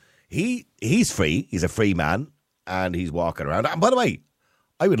 Anyway, he's free. He's a free man, and he's walking around. And by the way,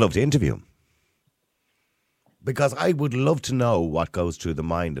 I would love to interview him. Because I would love to know what goes through the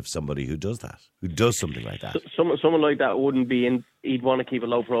mind of somebody who does that, who does something like that. Someone like that wouldn't be in. He'd want to keep a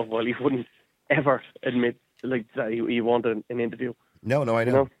low profile. He wouldn't ever admit like that he wanted an interview. No, I know.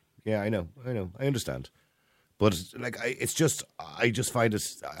 You know? Yeah, I know. I understand. But like, I just find it.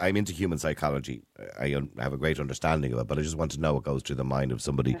 I'm into human psychology. I have a great understanding of it, but I just want to know what goes through the mind of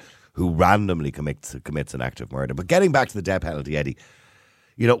somebody who randomly commits an act of murder. But getting back to the death penalty, Eddie,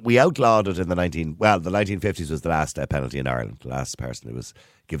 you know, we outlawed it in the 1950s was the last death penalty in Ireland. The last person who was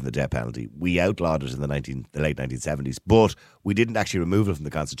given the death penalty. We outlawed it in the late 1970s, but we didn't actually remove it from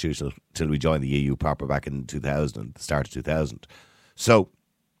the Constitution until we joined the EU proper back in 2000, the start of 2000. So,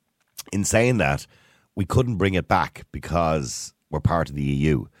 in saying that, we couldn't bring it back because we're part of the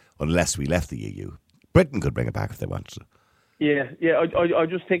EU unless we left the EU. Britain could bring it back if they wanted to. Yeah. I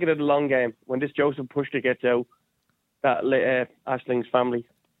just thinking of the long game. When this Joseph Puska gets out, that Ashling's family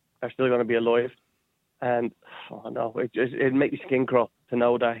are still going to be alive. And, it makes your skin crawl to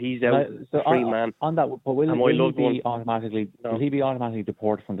know that he's out, free man. On that, but will he be automatically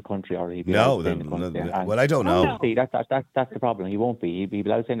deported from the country, or will he be allowed to stay in the country? Well, I don't know. See, that's the problem. He won't be. He'll be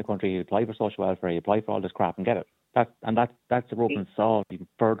allowed to stay in the country. He'll apply for social welfare. He'll apply for all this crap and get it. That's the rope and saw even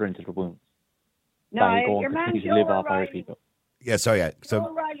further into the wounds. No, your man Joe live off O'Reilly. Irish people. Yeah, sorry. Yeah. Joe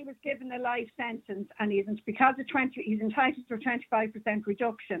O'Reilly was given a life sentence, and he's entitled to a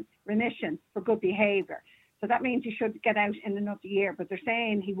 25% remission for good behaviour. So that means he should get out in another year. But they're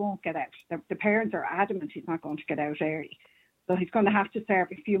saying he won't get out. The parents are adamant he's not going to get out early. So he's going to have to serve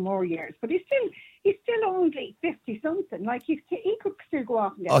a few more years. But he's still only 50-something. Like he could still go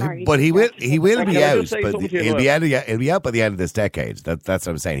off and get married. But he will be out. But He'll be out by the end of this decade. That's what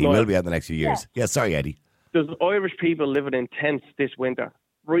I'm saying. He will be out in the next few years. Yeah, sorry, Eddie. There's Irish people living in tents this winter,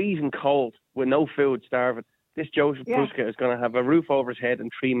 freezing cold, with no food, starving. This Joseph Puska is going to have a roof over his head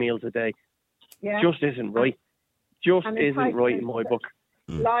and 3 meals a day. Yeah. Just isn't right. Isn't right in my book.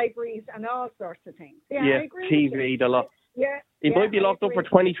 Libraries and all sorts of things. Yeah, I agree TV, the lot. Yeah. He might be locked up for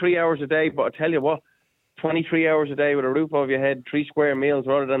 23 hours a day, but I tell you what, 23 hours a day with a roof over your head, 3 square meals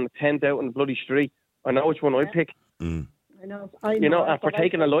rather than a tent out in the bloody street. I know which one I'd pick. Mm. I know. And for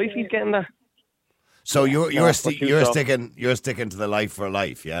taking a life, he's getting that. So you're sticking to the life for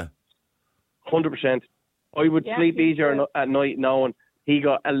life, yeah? 100%. I would sleep easier at night knowing he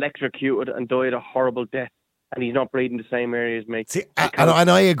got electrocuted and died a horrible death, and he's not breathing the same area as me. See, and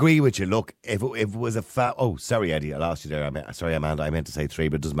I agree with you. Look, if it was a oh, sorry, Eddie, I lost you there. Sorry, Amanda, I meant to say 3,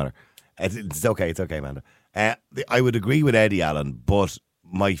 but it doesn't matter. It's okay, Amanda. I would agree with Eddie Allen, but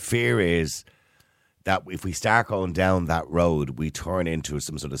my fear is that if we start going down that road, we turn into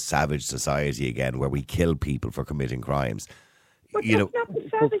some sort of savage society again, where we kill people for committing crimes. But that's not the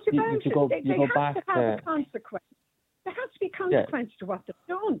savage about it. They have to have a consequence. There has to be consequence to what they've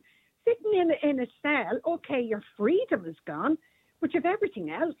done. Sitting in a cell, okay, your freedom is gone, but you have everything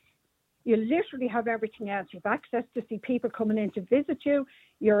else. You literally have everything else. You have access to see people coming in to visit you.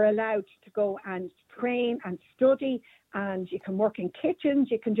 You're allowed to go and train and study, and you can work in kitchens.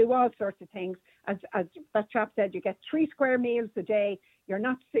 You can do all sorts of things. As that chap said, you get 3 square meals a day. You're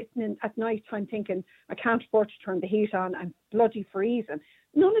not sitting in at night time thinking, I can't afford to turn the heat on. I'm bloody freezing.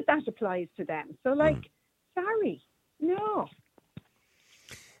 None of that applies to them. So, sorry, no.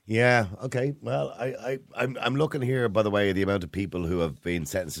 Yeah, okay. Well, I'm looking here, by the way, the amount of people who have been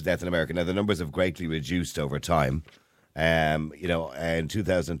sentenced to death in America. Now, the numbers have greatly reduced over time. In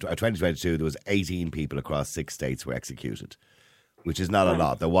 2022, there was 18 people across 6 states were executed, which is not a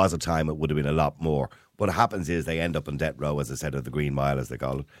lot. There was a time it would have been a lot more. What happens is they end up on death row, as I said, of the Green Mile, as they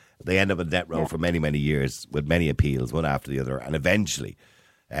call it. They end up on death row for many, many years with many appeals, one after the other. And eventually,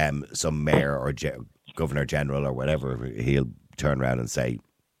 some mayor or governor general or whatever, he'll turn around and say,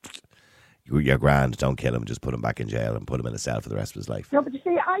 you're grand, don't kill him, just put him back in jail and put him in a cell for the rest of his life. No, but you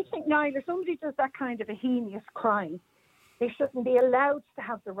see, I think, Niall, if somebody does that kind of a heinous crime, they shouldn't be allowed to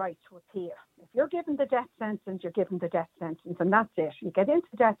have the right to appeal. If you're given the death sentence, you're given the death sentence, and that's it. You get into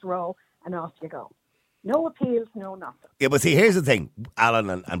death row, and off you go. No appeals, no nothing. Yeah, but see, here's the thing, Alan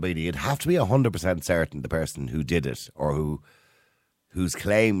and Beattie, you'd have to be 100% certain the person who did it, or whose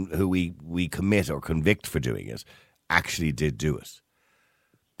claim, who we commit or convict for doing it, actually did do it.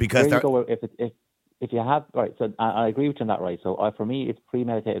 Because if you have, right, so I agree with you on that, right. So for me, it's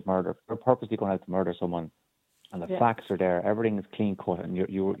premeditated murder. You're purposely going out to murder someone, and the facts are there, everything is clean cut, and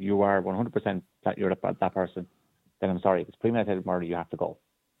you are 100% that you're that person. Then I'm sorry, if it's premeditated murder, you have to go.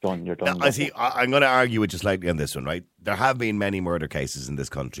 Done. You're done. Now, I'm going to argue with you slightly on this one, right? There have been many murder cases in this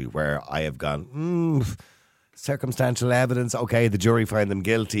country where I have gone, circumstantial evidence. Okay, the jury find them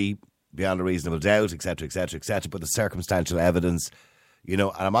guilty beyond a reasonable doubt, etc., etc., etc. But the circumstantial evidence, You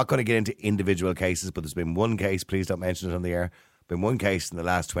know, and I'm not going to get into individual cases, but there's been one case, please don't mention it on the air, been one case in the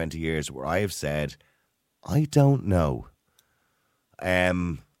last 20 years where I have said, I don't know.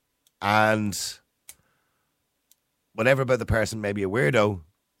 And whatever about the person, maybe a weirdo,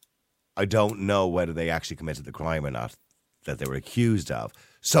 I don't know whether they actually committed the crime or not that they were accused of.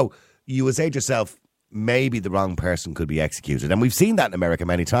 So you would say to yourself, maybe the wrong person could be executed. And we've seen that in America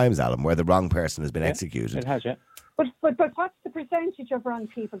many times, Alan, where the wrong person has been executed. It has, yeah. But what's the percentage of wrong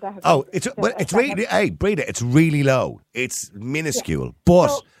people that have... It's really... Hey, Breda, it's really low. It's minuscule. Yeah.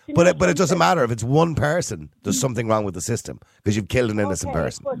 But it doesn't matter. If it's one person, there's something wrong with the system because you've killed an innocent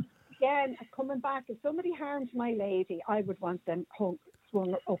person. But again, coming back, if somebody harms my lady, I would want them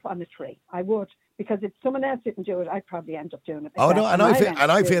swung up on a tree. I would. Because if someone else didn't do it, I'd probably end up doing it. Oh, no, and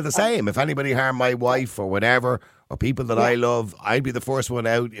I feel the same. If anybody harmed my wife or whatever, or people that I love, I'd be the first one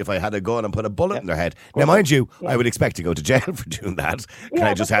out if I had a gun and put a bullet in their head. Now, mind you, I would expect to go to jail for doing that. Can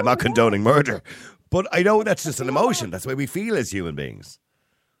I just say I'm not condoning murder? But I know that's just an emotion. That's the way we feel as human beings.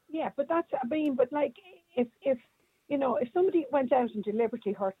 Yeah, but like, if somebody went out and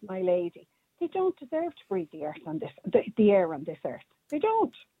deliberately hurt my lady, they don't deserve to breathe the air on this earth. They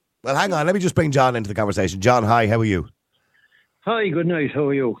don't. Well, hang on. Let me just bring John into the conversation. John, hi. How are you? Hi. Good night. How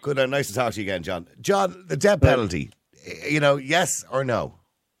are you? Good night. Nice to talk to you again, John. John, the death penalty. Yes or no?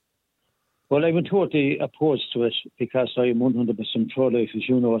 Well, I'm totally opposed to it because I am 100% pro-life, as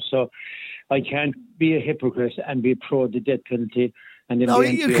you know. So I can't be a hypocrite and be pro the death penalty. No,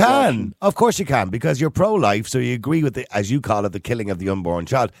 you can. Of course you can, because you're pro-life, so you agree with as you call it, the killing of the unborn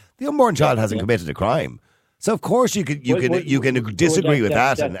child. The unborn child hasn't committed a crime. So of course you can disagree with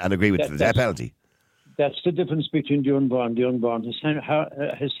that and agree with the death penalty. That's the difference between the unborn. The unborn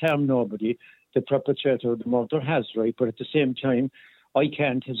has harmed nobody. The perpetrator of the murder has, right? But at the same time, I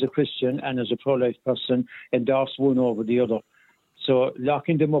can't, as a Christian and as a pro-life person, endorse one over the other. So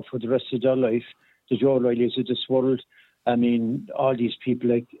locking them up for the rest of their life, the Joe Rileys of this world, I mean, all these people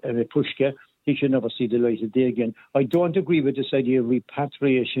like Pushka, he should never see the light of day again. I don't agree with this idea of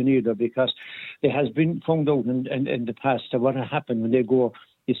repatriation either, because it has been found out in the past that what happened when they go,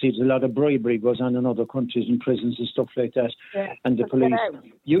 you see, there's a lot of bribery goes on in other countries and prisons and stuff like that. Yeah, and the police,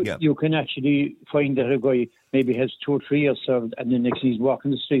 you can actually find that a guy maybe has 2 or 3 years served and the next he's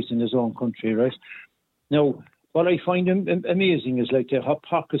walking the streets in his own country, right? Now, what I find amazing is like the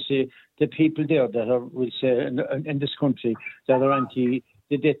hypocrisy, the people there that are, we'll say, in this country that are anti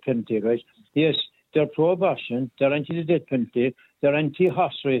the death penalty, right? Yes, they're pro-abortion, they're anti the death penalty, they're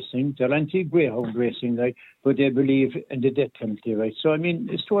anti-horse racing, they're anti-greyhound racing, right? But they believe in the death penalty, right? So, I mean,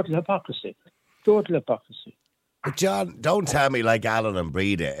 it's total hypocrisy. Total hypocrisy. But, John, don't tell me like Alan and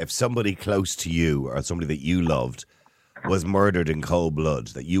Breda, if somebody close to you or somebody that you loved was murdered in cold blood,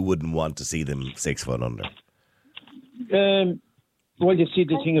 that you wouldn't want to see them 6 foot under. Well, you see,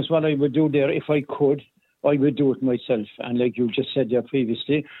 the thing is, what I would do there, if I could, I would do it myself. And like you just said there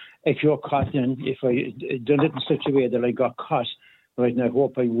previously, if you're caught in, if I done it in such a way that I got caught, right, and I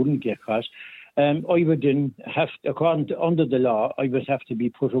hope I wouldn't get caught, I would then have, under the law, I would have to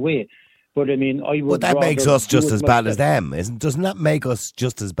be put away. But I mean, I would. But that makes us just as bad as them, doesn't that make us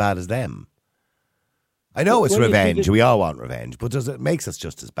just as bad as them? I know it's revenge. We all want revenge, but it makes us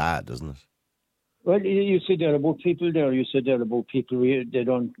just as bad, doesn't it? Well, you said there about people there. You said there about people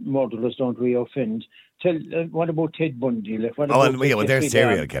murderers don't re-offend. What about Ted Bundy? Like, they're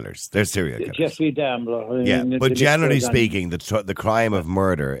serial killers. They're serial killers. Jeffrey Dahmer. Yeah, but generally speaking, the crime of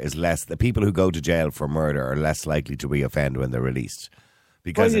murder is less. The people who go to jail for murder are less likely to re-offend when they're released,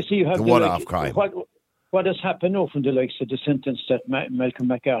 because it's a one-off crime. What has happened now from the likes of the sentence that Malcolm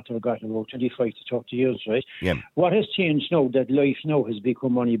MacArthur got about 25 to 30 years, right? Yeah. What has changed now, that life now has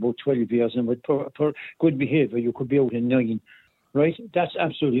become only about 12 years, and with per good behaviour you could be out in 9, right? That's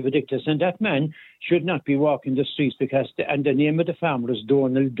absolutely ridiculous. And that man should not be walking the streets because, and the name of the farmer is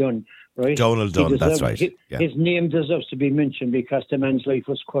Donald Dunn, right? Donald Dunn, that's right. His name deserves to be mentioned because the man's life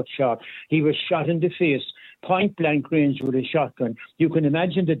was cut short. He was shot in the face, point blank range with a shotgun. You can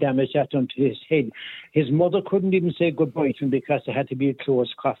imagine the damage that done to his head. His mother couldn't even say goodbye to him because there had to be a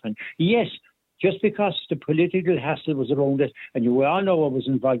closed coffin. Yes, just because the political hassle was around it, and you all know what was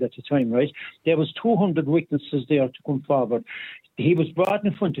involved at the time, right? There was 200 witnesses there to come forward. He was brought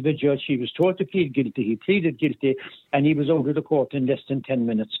in front of a judge. He was told to plead guilty. He pleaded guilty, and he was out of the court in less than 10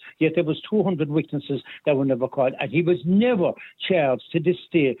 minutes. Yet there was 200 witnesses that were never called, and he was never charged to this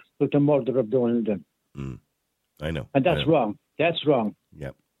day with the murder of Donald Dunn. I know. And that's wrong. That's wrong.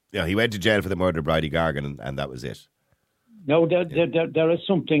 Yeah, he went to jail for the murder of Bridie Gargan, and that was it. No, there is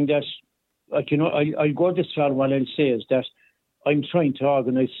something that, like, you know, I'll go this far. What I'll say is that I'm trying to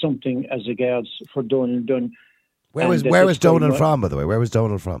organise something as regards for Donald Dunn Where was Donald from, by the way? Where was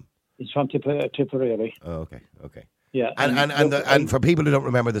Donald from? He's from Tipperary. Oh, okay. Yeah, and for people who don't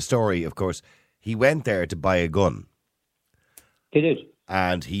remember the story, of course, he went there to buy a gun. He did.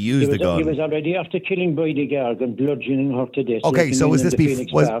 And he used the gun. He was already after killing Bridie Gargan, bludgeoning her to death. Okay, so was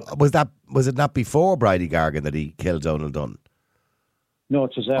it not before Bridie Gargan that he killed Donald Dunn? No,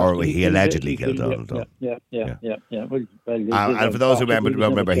 it was after. Or he allegedly killed Donald Dunn. Yeah. Well, and for those who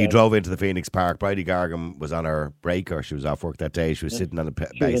remember, he drove into the Phoenix Park. Bridie Gargan was on her breaker. She was off work that day. She was sitting on a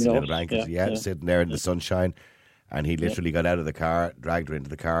blanket, sitting there in the sunshine. And he literally got out of the car, dragged her into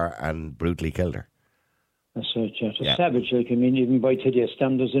the car, and brutally killed her. That's right, yeah. Savage, even by today's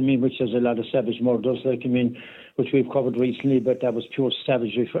standards, which there's a lot of savage murders, which we've covered recently, but that was pure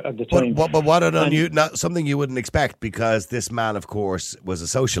savagery at the time. But not something you wouldn't expect, because this man, of course, was a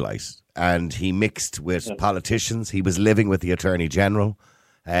socialite, and he mixed with politicians. He was living with the Attorney General.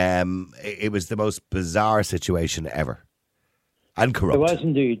 It was the most bizarre situation ever, and corrupt. It was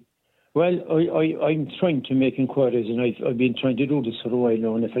indeed. Well, I'm trying to make inquiries, and I've been trying to do this for a while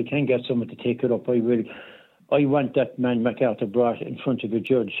now, and if I can get someone to take it up, I will. I want that man MacArthur brought in front of a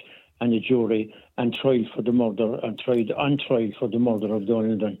judge and a jury and tried for the murder, and tried on trial for the murder of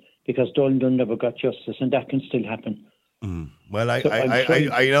Donald Dunn, because Donald Dunn never got justice, and that can still happen. Well,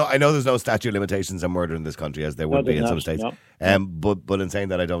 I know there's no statute of limitations on murder in this country, as there would be in some states. No. But in saying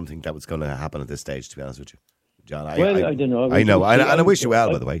that, I don't think that was going to happen at this stage, to be honest with you, John. I don't know. I know, and I wish you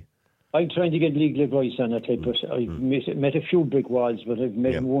well, by the way. I'm trying to get legal advice on it. I've met a few brick walls, but I've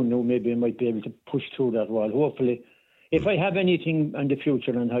met one now. Maybe I might be able to push through that wall. Hopefully, if I have anything in the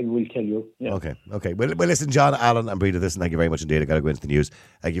future, and I will tell you. Yeah. Okay. Well, listen, John, Alan, and Breda, listen, thank you very much indeed. I got to go into the news.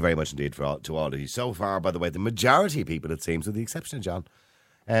 Thank you very much indeed to all of you. So far, by the way, the majority of people, it seems, with the exception of John,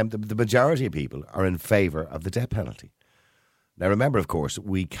 the majority of people are in favour of the death penalty. Now, remember, of course,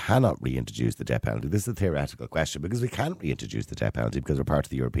 we cannot reintroduce the death penalty. This is a theoretical question, because we can't reintroduce the death penalty because we're part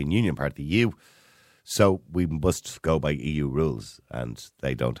of the European Union, part of the EU. So we must go by EU rules, and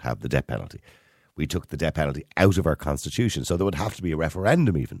they don't have the death penalty. We took the death penalty out of our constitution, so there would have to be a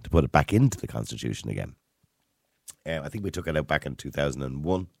referendum even to put it back into the constitution again. I think we took it out back in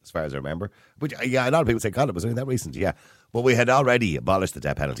 2001, as far as I remember. Which, a lot of people say, God, it was only that recent, yeah. But we had already abolished the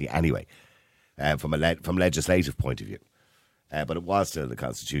death penalty anyway, from legislative point of view. But it was still in the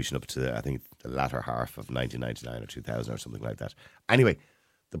Constitution up to, I think, the latter half of 1999 or 2000 or something like that. Anyway,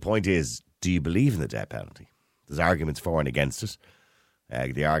 the point is, do you believe in the death penalty? There's arguments for and against it.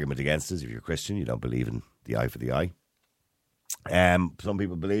 The argument against it is, if you're Christian, you don't believe in the eye for the eye. Some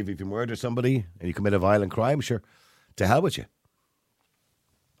people believe if you murder somebody and you commit a violent crime, sure, to hell with you.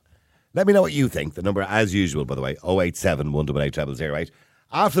 Let me know what you think. The number, as usual, by the way, 087 188 0008.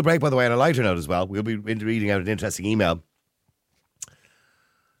 After the break, by the way, on a lighter note as well, we'll be reading out an interesting email.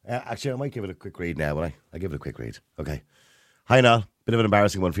 Actually, I might give it a quick read now, will I? I'll give it a quick read. Okay. Hi, Niall. Bit of an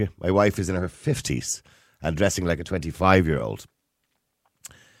embarrassing one for you. My wife is in her 50s and dressing like a 25-year-old.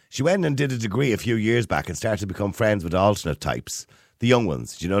 She went and did a degree a few years back and started to become friends with alternate types. The young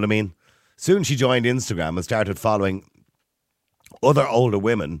ones, do you know what I mean? Soon she joined Instagram and started following other older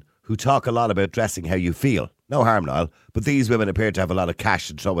women who talk a lot about dressing how you feel. No harm, Niall, but these women appear to have a lot of cash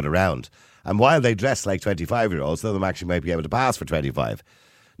to throw it around. And while they dress like 25-year-olds, some of them actually might be able to pass for 25.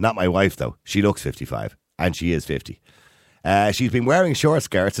 Not my wife, though. She looks 55, and she is 50. She's been wearing short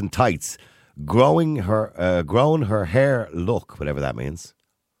skirts and tights, grown her hair look, whatever that means.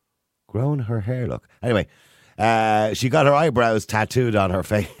 Grown her hair look. Anyway, she got her eyebrows tattooed on her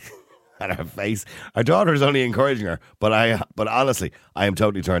face. Her daughter's only encouraging her, but honestly, I am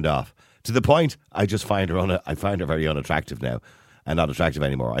totally turned off. To the point, I just find her very unattractive now, and not attractive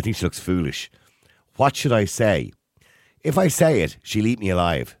anymore. I think she looks foolish. What should I say? If I say it, she'll eat me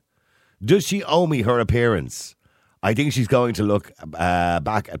alive. Does she owe me her appearance? I think she's going to look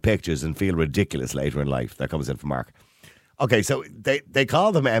back at pictures and feel ridiculous later in life. That comes in from Mark. Okay, so they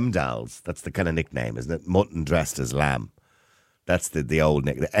call them M-Dolls. That's the kind of nickname, isn't it? Mutton dressed as lamb. That's the old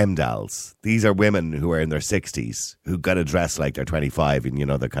nick, the M-Dolls. These are women who are in their 60s who got to dress like they're 25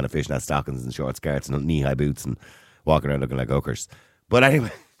 and, they're kind of fishnet stockings and short skirts and knee-high boots and walking around looking like hookers. But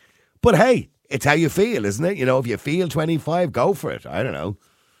anyway, hey, it's how you feel, isn't it? If you feel 25, go for it. I don't know.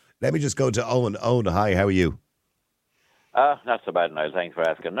 Let me just go to Owen. Owen, hi, how are you? Not so bad, Niall. Thanks for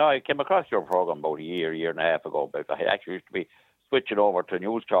asking. No, I came across your programme about a year and a half ago, but I actually used to be switching over to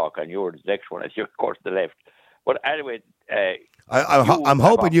News Talk, and you were the next one as you, of course, the left. But anyway... I'm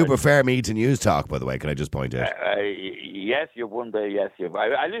hoping you prefer me to News Talk, by the way. Can I just point out? Yes, you've won the... Yes, you've...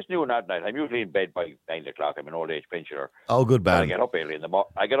 I listen to you at night. I'm usually in bed by 9 o'clock. I'm an old-age pensioner. Oh, good man. I get up early in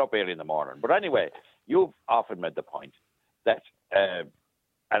the morning. But anyway, you've often made the point that... and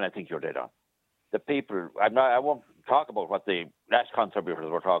I think you're dead on. the people, I won't talk about what the last contributors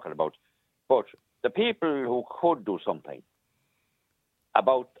were talking about, but the people who could do something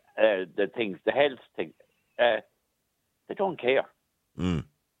about the things, the health thing, they don't care. Mm.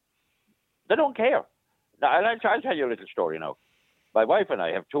 They don't care. Now, I'll tell you a little story now. My wife and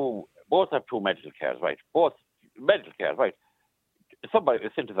I both have two medical cares, right? Both medical cares, right? Somebody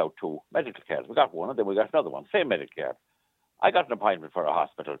sent us out two medical cares. We got one, and then we got another one, same medical care. I got an appointment for a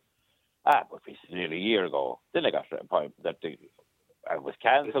hospital, but it's nearly a year ago. Then I got an appointment that I was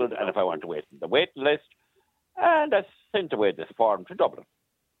cancelled, and if I want to wait on the waiting list, and I sent away this form to Dublin.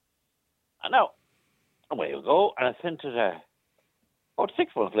 And now, away we go, and I sent it about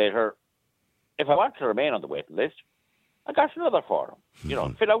 6 months later. If I want to remain on the waiting list, I got another form. Fill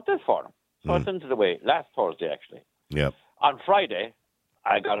out this form. So I sent it away last Thursday, actually. Yep. On Friday,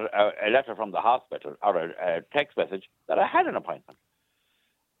 I got a letter from the hospital, or a text message, that I had an appointment.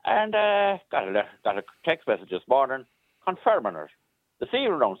 And got a text message this morning confirming it. This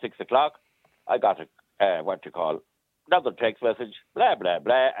evening around 6 o'clock, I got another text message, blah, blah,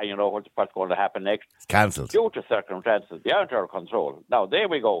 blah, and you know what's going to happen next. It's cancelled. Due to circumstances beyond our control. Now, there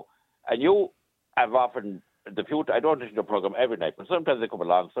we go. And you have often, the future, I don't listen to the programme every night, but sometimes they come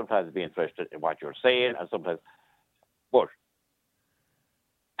along, sometimes be interested in what you're saying, and sometimes... But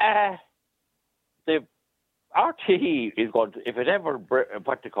the RTE is going to, if it ever,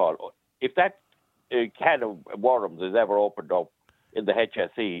 if that can of worms is ever opened up in the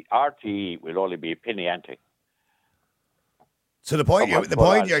HSE, RTE will only be a penny ante. So the point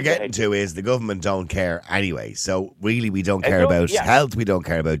you're getting to is the government don't care anyway. So really, we don't care about health, we don't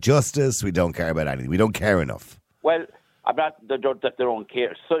care about justice, we don't care about anything. We don't care enough. Well, I'm not that they don't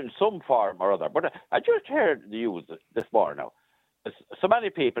care in some form or other. But I just heard the news this morning now. So many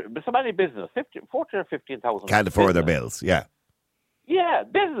people, so many business, 14 or 15,000 can't afford their bills. Yeah. Yeah,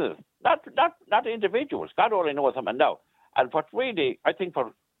 business, not individuals. God only knows them. And now, and what really, I think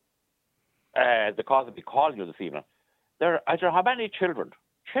for the cause of me calling you this evening, I don't know how many children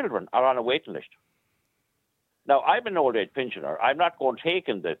are on a waiting list. Now, I'm an old age pensioner. I'm not going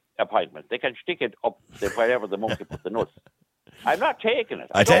taking the appointment. They can stick it up wherever the monkey put the nuts. I'm not taking it.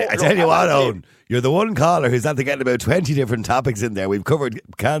 I tell you what, Owen, you're the one caller who's had to get about 20 different topics in there. We've covered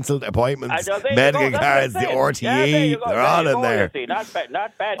cancelled appointments, medical cards, the RTE. They're all in there.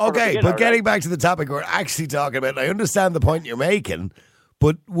 Not bad. Okay, but getting back to the topic we're actually talking about, I understand the point you're making,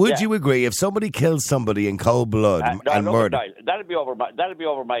 but would you agree if somebody kills somebody in cold blood and murder? That'll be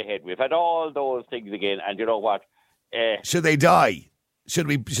over my head. We've had all those things again, and you know what? Should they die? Should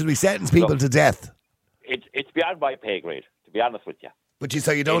we sentence people to death? It's beyond my pay grade, to be honest with you. But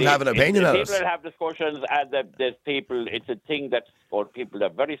so you don't have an opinion on it? People have discussions, and there's people. It's a thing that people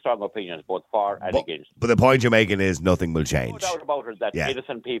have very strong opinions, both for and against. But the point you're making is nothing will change. No doubt about it that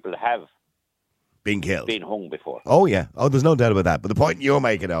innocent people have been killed, been hung before. Oh yeah, there's no doubt about that. But the point you're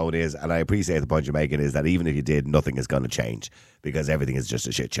making, Owen, is, and I appreciate the point you're making, is that even if you did, nothing is going to change because everything is just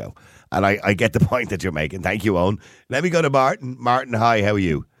a shit show. And I get the point that you're making. Thank you, Owen. Let me go to Martin. Martin, hi. How are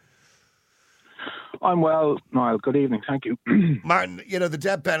you? I'm well, Niall. Good evening. Thank you. Martin, the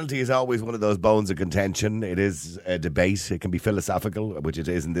death penalty is always one of those bones of contention. It is a debate. It can be philosophical, which it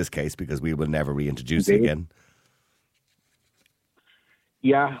is in this case, because we will never reintroduce it again.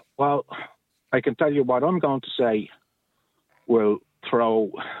 Yeah, well, I can tell you what I'm going to say will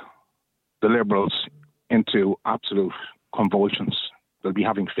throw the Liberals into absolute convulsions. They'll be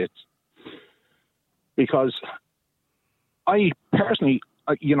having fits. Because I personally...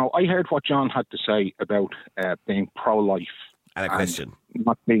 I heard what John had to say about being pro-life and a Christian,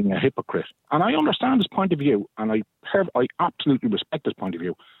 not being a hypocrite, and I understand his point of view, and I absolutely respect his point of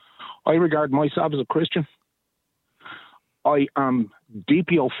view. I regard myself as a Christian. I am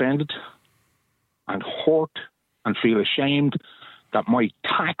deeply offended and hurt and feel ashamed that my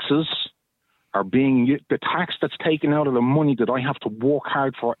taxes are the tax that's taken out of the money that I have to work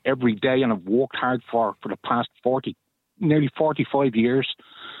hard for every day and have worked hard for the past nearly 45 years.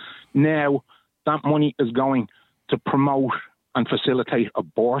 Now that money is going to promote and facilitate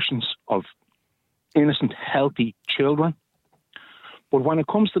abortions of innocent, healthy children. But when it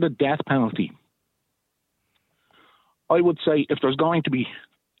comes to the death penalty, I would say if there was going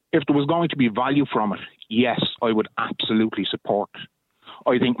to be value from it, yes, I would absolutely support.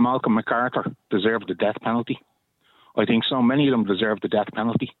 I think Malcolm MacArthur deserved the death penalty. I think so many of them deserve the death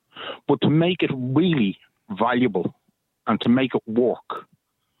penalty. But to make it really valuable and to make it work,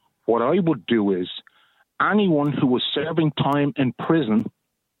 what I would do is anyone who was serving time in prison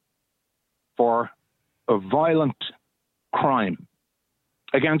for a violent crime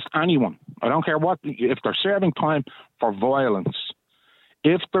against anyone, I don't care what, if they're serving time for violence,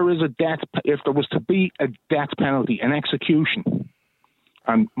 if there was to be a death penalty, an execution,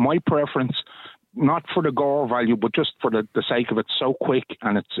 and my preference, not for the gore value, but just for the sake of it's so quick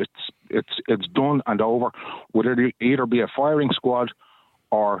and it's done and over, would it either be a firing squad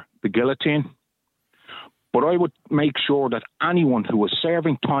or the guillotine. But I would make sure that anyone who is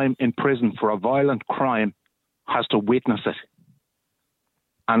serving time in prison for a violent crime has to witness it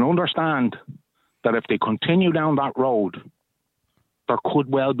and understand that if they continue down that road, there could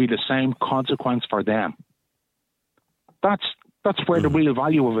well be the same consequence for them. That's where the real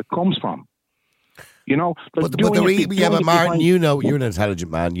value of it comes from. You know, but Martin, you know, you're an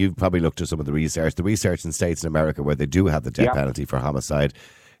intelligent man. You've probably looked at some of the research in states in America where they do have the death penalty for homicide.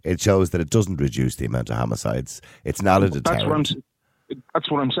 It shows that it doesn't reduce the amount of homicides. It's not a deterrent.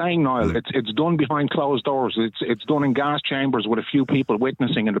 That's what I'm saying, Niall. It's done behind closed doors. It's done in gas chambers with a few people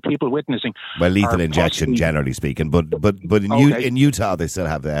witnessing, and the people witnessing. Well, lethal injection, generally speaking, but in Utah they still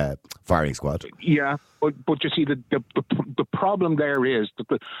have the firing squad. Yeah, but you see the problem there is that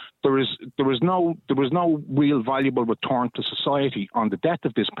there was no real valuable return to society on the death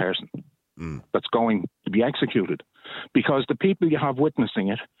of this person that's going to be executed, because the people you have witnessing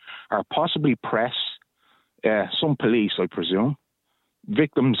it are possibly press, some police, I presume.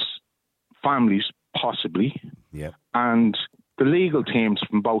 Victims' families, possibly, and the legal teams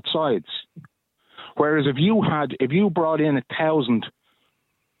from both sides. Whereas if you brought in 1,000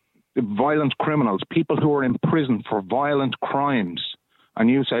 violent criminals, people who are in prison for violent crimes, and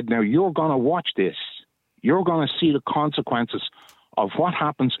you said, now you're going to watch this, you're going to see the consequences of what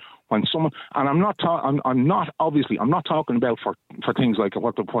happens when someone, and I'm not talking about for things like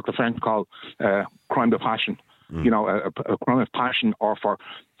what the French call crime of passion. You know, a crime of passion, or for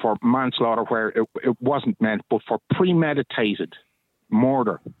manslaughter where it wasn't meant, but for premeditated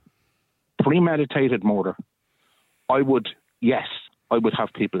murder, I would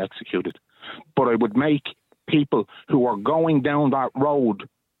have people executed. But I would make people who are going down that road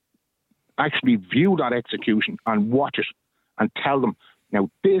actually view that execution and watch it and tell them, now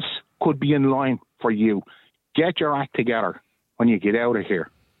this could be in line for you. Get your act together when you get out of here.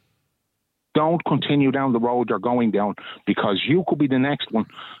 Don't continue down the road you're going down, because you could be the next one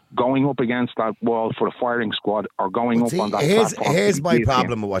going up against that wall for the firing squad, or going up on that platform. Here's my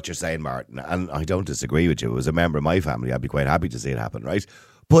problem with what you're saying, Martin, and I don't disagree with you. As a member of my family, I'd be quite happy to see it happen, right?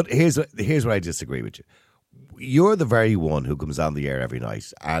 But here's where I disagree with you. You're the very one who comes on the air every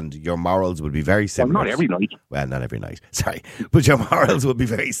night, and your morals would be very similar. Well, not every night. Well, not every night. Sorry. But your morals would be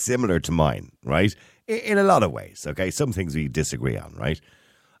very similar to mine, right? In a lot of ways, okay? Some things we disagree on, right?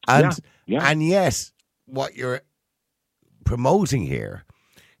 And yet, what promoting here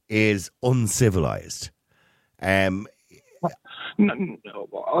is uncivilized. We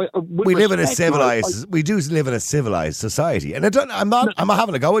live in a civilized. We do live in a civilized society, and I'm not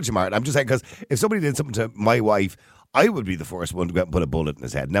having a go at you, Martin. I'm just saying, because if somebody did something to my wife, I would be the first one to go out and put a bullet in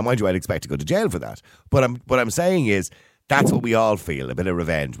his head. Now, mind you, I'd expect to go to jail for that. But what I'm saying is, that's what we all feel—a bit of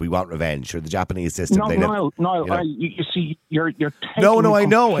revenge. We want revenge. Sure, the Japanese system. You see, you're taking No, I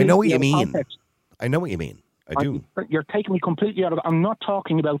know what you mean. I know what you mean. I do. You're taking me completely out of it. I'm not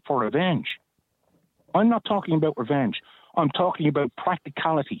talking about for revenge. I'm not talking about revenge. I'm talking about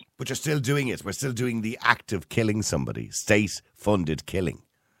practicality. But you're still doing it. We're still doing the act of killing somebody. State-funded killing.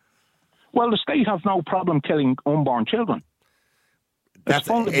 Well, the state has no problem killing unborn children. It's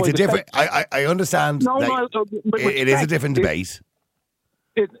a different. I understand. It is a different debate.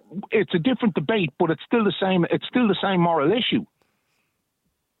 It's a different debate, but it's still the same. It's still the same moral issue.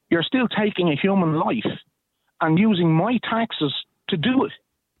 You're still taking a human life and using my taxes to do it.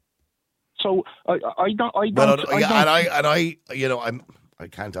 So I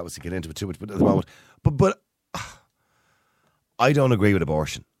can't obviously get into it too much, but at the moment, but I don't agree with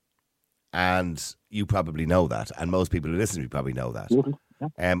abortion. And you probably know that, and most people who listen to me probably know that.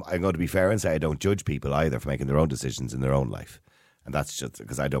 I'm going to be fair and say I don't judge people either for making their own decisions in their own life, and that's just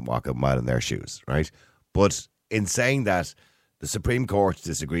because I don't walk a mile in their shoes, right? But in saying that, the Supreme Court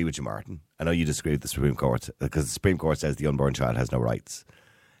disagree with you, Martin. I know you disagree with the Supreme Court because the Supreme Court says the unborn child has no rights,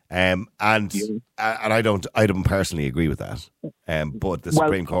 and I don't personally agree with that. But the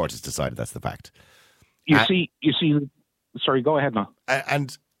Supreme Court has decided that's the fact. You see. Sorry, go ahead now.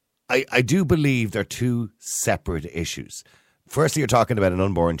 And I do believe they're two separate issues. Firstly, you're talking about an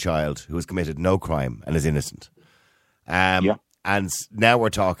unborn child who has committed no crime and is innocent. And now we're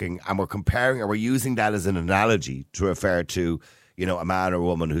talking, and we're comparing, and we're using that as an analogy to refer to, a man or a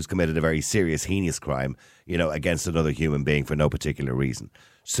woman who's committed a very serious, heinous crime, against another human being for no particular reason.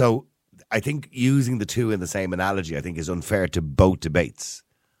 So I think using the two in the same analogy, I think, is unfair to both debates.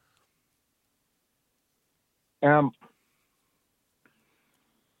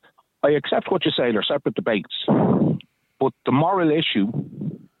 I accept what you say. They're separate debates. But the moral issue,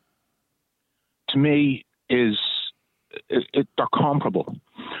 to me, is they're comparable.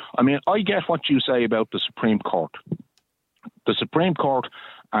 I mean, I get what you say about the Supreme Court. The Supreme Court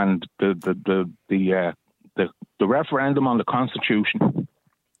and the referendum on the Constitution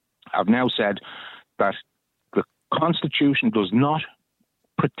have now said that the Constitution does not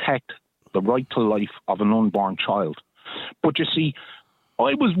protect the right to life of an unborn child. But you see,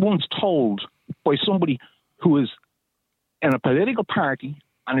 I was once told by somebody who is in a political party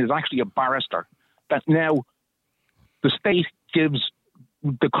and is actually a barrister that now the state gives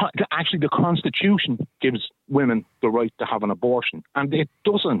the Constitution gives women the right to have an abortion, and it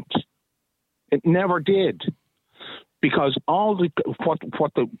doesn't. It never did, because all what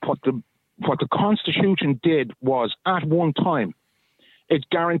the Constitution did was, at one time, it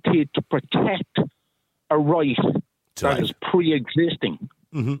guaranteed to protect a right that is pre-existing.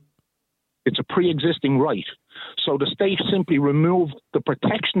 Mm-hmm. It's a pre-existing right. So the state simply removed the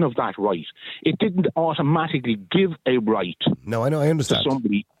protection of that right. It didn't automatically give a right. No, I know, I understand. To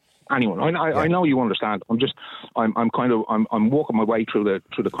somebody, anyone. I know you understand. I'm walking my way through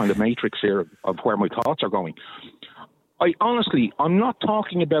the kind of matrix here of where my thoughts are going. I'm not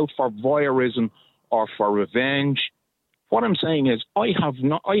talking about for voyeurism or for revenge. What I'm saying is,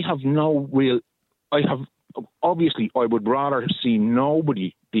 obviously, I would rather see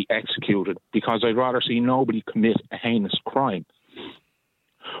nobody be executed, because I'd rather see nobody commit a heinous crime.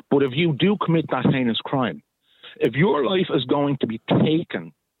 But if you do commit that heinous crime, if your life is going to be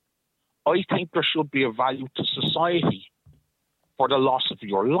taken, I think there should be a value to society for the loss of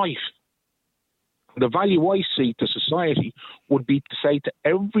your life. The value I see to society would be to say to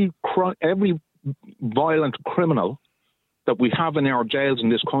every violent criminal that we have in our jails in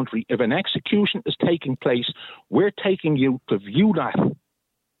this country, if an execution is taking place, we're taking you to view that.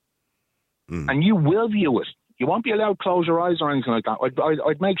 And you will view it. You won't be allowed to close your eyes or anything like that.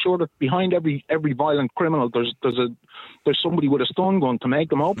 I'd make sure that behind every violent criminal, there's somebody with a stun gun to make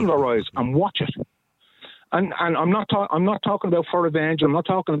them open their eyes and watch it. And I'm not talking about for revenge. I'm not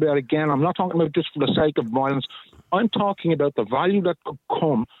talking about I'm not talking about just for the sake of violence. I'm talking about the value that could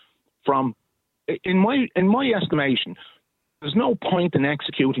come from. In my estimation, there's no point in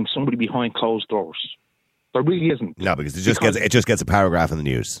executing somebody behind closed doors. There really isn't. No, because it just gets a paragraph in the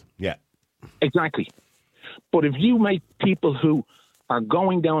news. Yeah. Exactly. But if you make people who are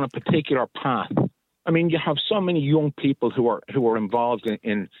going down a particular path, I mean, you have so many young people who are involved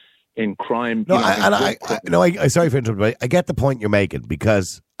in crime. No, I sorry for interrupting, but I get the point you're making,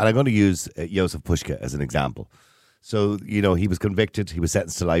 because, and I'm going to use Josef Puska as an example. So, he was convicted. He was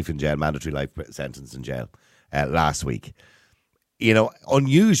sentenced to life in jail, mandatory life sentence in jail last week.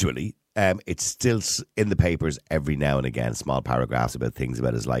 Unusually, it's still in the papers every now and again, small paragraphs about things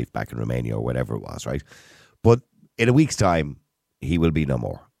about his life back in Romania or whatever it was, right? But in a week's time, he will be no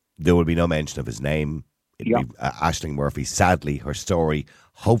more. There will be no mention of his name. It'll be Aisling Murphy. Sadly, her story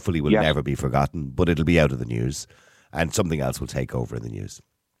hopefully will never be forgotten, but it'll be out of the news, and something else will take over in the news.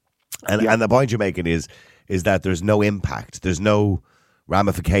 And the point you're making is that there's no impact. There's no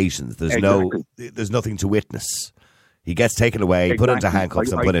ramifications. There's nothing to witness. He gets taken away, put into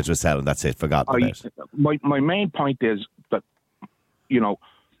handcuffs and put into a cell, and that's it, forgotten about. My main point is that,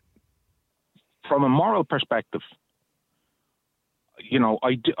 from a moral perspective,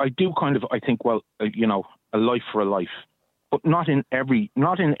 I think, well, a life for a life, but not in every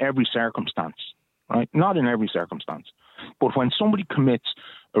circumstance, right? Not in every circumstance. But when somebody commits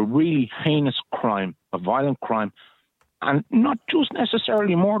a really heinous crime, a violent crime, and not just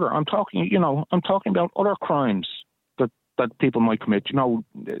necessarily murder, I'm talking about other crimes that people might commit,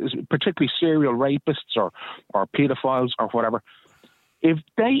 particularly serial rapists or pedophiles or whatever. If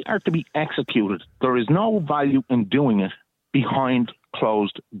they are to be executed, there is no value in doing it behind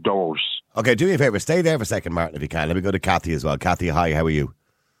closed doors. Okay, do me a favour. Stay there for a second, Martin, if you can. Let me go to Kathy as well. Kathy, hi, how are you?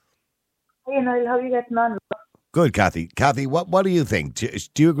 Hey, Niall, how are you getting on? Good, Kathy. Kathy, what do you think?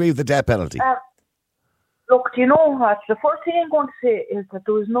 Do you agree with the death penalty? Look, do you know what? The first thing I'm going to say is that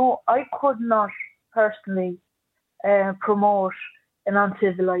I could not personally promote an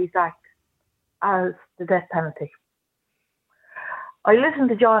uncivilised act as the death penalty. I listened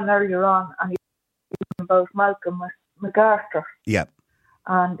to John earlier on, and he was about Malcolm MacArthur. Yeah.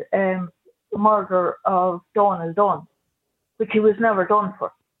 And the murder of Donald Dunn, which he was never done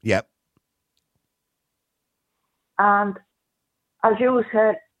for. Yep. And as you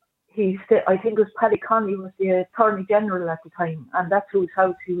said, I think it was Paddy Connolly was the Attorney General at the time, and that's whose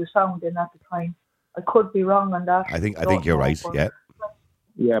house he was found in at the time. I could be wrong on that. I think you're right. Yeah.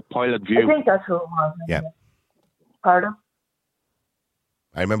 Yeah, Pilot View. I think that's who it was. Yeah. Pardon?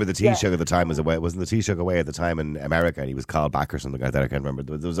 I remember the Taoiseach at the time was away. Wasn't the Taoiseach away at the time in America, and he was called back or something like that? I can't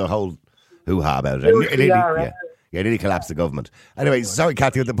remember. There was a whole hoo-ha about it. It nearly collapsed the government. Anyway, sorry,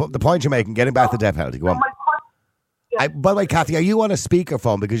 Kathy, the point you're making, getting back to the death penalty. Go on. By the way, Kathy, are you on a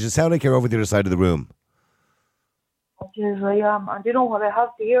speakerphone? Because you sound like you're over the other side of the room. Yes, I am. And you know what? I have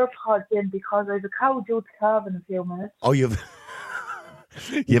the earpods in because I have a cow due to calve in a few minutes. Oh, you've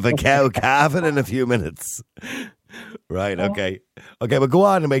a cow calving in a few minutes. Right, okay. Okay, well, go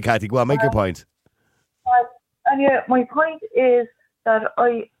on, Kathy. Go on, make your point. And my point is that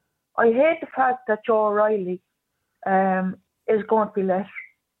I hate the fact that Joe O'Reilly is going to be let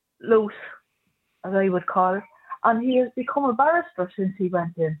loose, as I would call it, and he has become a barrister since he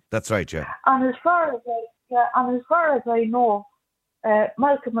went in. That's right, yeah. And as far as I know,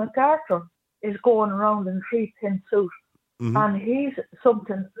 Malcolm MacArthur is going around in 3-pin suit, and he's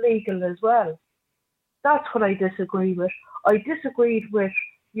something legal as well. That's what I disagree with. I disagreed with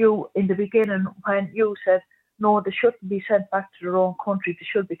you in the beginning when you said, no, they shouldn't be sent back to their own country, they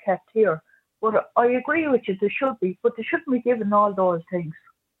should be kept here. But I agree with you, they should be, but they shouldn't be given all those things.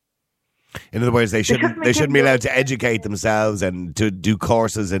 In other words, they shouldn't be allowed to educate themselves and to do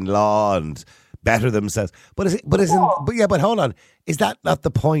courses in law and better themselves. But hold on, is that not the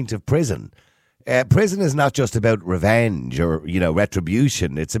point of prison? Prison is not just about revenge or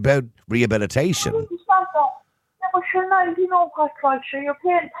retribution. It's about rehabilitation. I understand that. Yeah, but sure, now you know what, like, sure, you're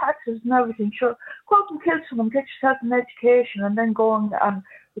paying taxes and everything. Sure, go out and kill someone, get yourself an education, and then go and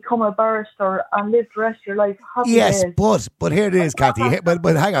become a barrister and live the rest of your life happy Yes, days. but here it is, Kathy. But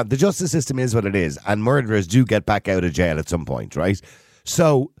hang on, the justice system is what it is, and murderers do get back out of jail at some point, right?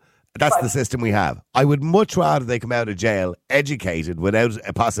 So that's the system we have. I would much rather they come out of jail educated without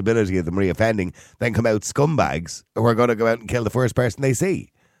a possibility of them reoffending than come out scumbags who are going to go out and kill the first person they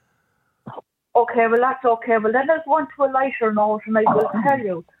see. Okay, well, that's okay. Well, then I'll go on to a lighter note, and I will tell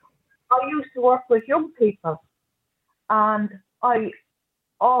you, I used to work with young people, and I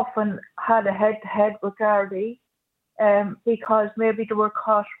often had a head-to-head with Gardaí because maybe they were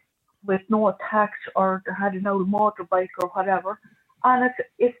caught with no tax or they had an old motorbike or whatever. And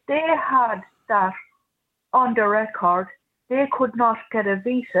if they had that on their record, they could not get a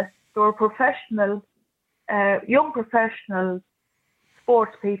visa. They were professional, young professional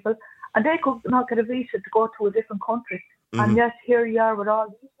sports people, and they could not get a visa to go to a different country. And yet here you are with all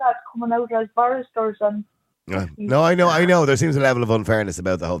these lads coming out as barristers and... No, I know. There seems a level of unfairness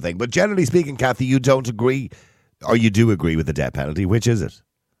about the whole thing. But generally speaking, Kathy, you don't agree, or you do agree with the death penalty. Which is it?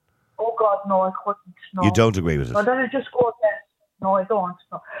 Oh, God, no, I couldn't. No. You don't agree with it? No, then I just go against. No, I don't.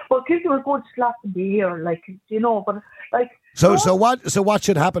 No. Well, give them a good slap in the ear, but like... So what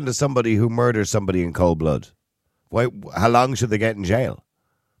should happen to somebody who murders somebody in cold blood? How long should they get in jail?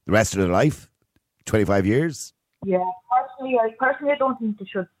 The rest of their life? 25 years? Yeah, personally, I don't think they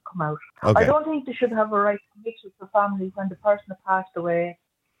should come out. Okay. I don't think they should have a right to mix with the family when the person that passed away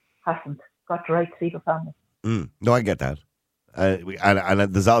hasn't got the right to see the family. No, I get that.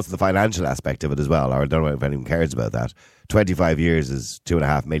 And there's also the financial aspect of it as well. Or I don't know if anyone cares about that. 25 years is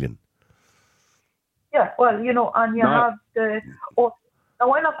 $2.5 million. Yeah, well, and you have the... Oh,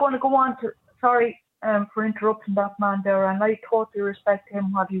 now I'm not going to go on to... Sorry for interrupting that man there, and I totally respect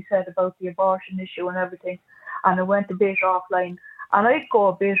him, what he said about the abortion issue and everything, and I went a bit offline. And I'd go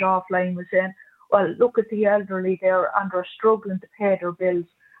a bit offline with saying, well, look at the elderly there, and they're struggling to pay their bills.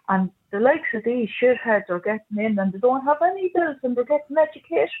 And the likes of these shitheads are getting in and they don't have any bills and they're getting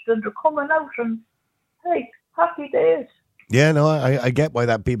education and they're coming out and, hey, happy days. Yeah, no, I get why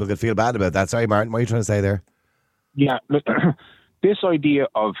that people could feel bad about that. Sorry, Martin, what are you trying to say there? Yeah, look, this idea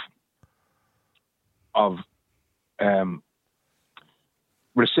of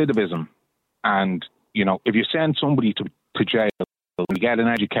recidivism and, if you send somebody to jail, they get an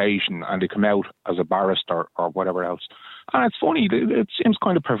education and they come out as a barrister or whatever else. And it's funny, it seems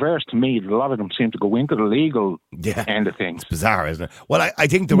kind of perverse to me that a lot of them seem to go into the legal end of things. It's bizarre, isn't it? Well, I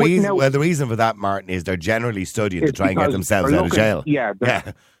think the reason for that, Martin, is they're generally studying to try and get themselves out of jail. Yeah,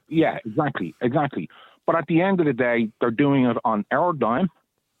 exactly. But at the end of the day, they're doing it on our dime.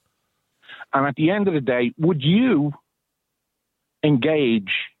 And at the end of the day, would you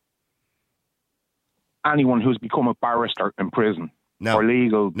engage anyone who's become a barrister in prison for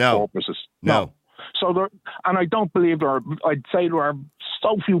legal purposes? No. So I don't believe I'd say there are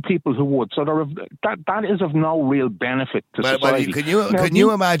so few people who would. So that is of no real benefit to society. Can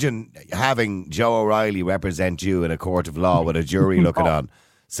you imagine having Joe O'Reilly represent you in a court of law with a jury looking on,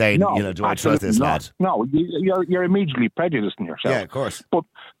 saying, do I trust this lad? No, you're immediately prejudicing yourself. Yeah, of course. But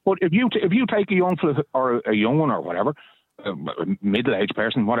if you take a young fella or a young one or whatever, a middle-aged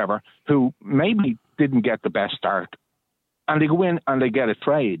person, whatever, who maybe didn't get the best start and they go in and they get a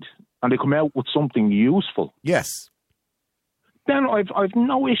trade and they come out with something useful. Yes. Then I've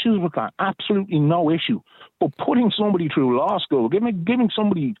no issues with that. Absolutely no issue. But putting somebody through law school, giving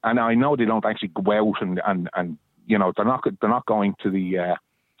somebody, and I know they don't actually go out and you know, they're not going to the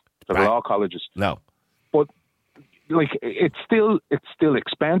law colleges. No. But like it's still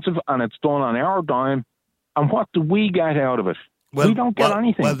expensive and it's done on our dime. And what do we get out of it? We don't get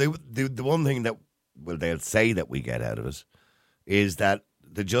anything. Well, the one thing that they'll say that we get out of it is that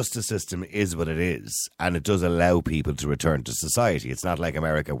the justice system is what it is, and it does allow people to return to society. It's not like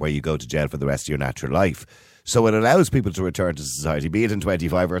America where you go to jail for the rest of your natural life. So it allows people to return to society, be it in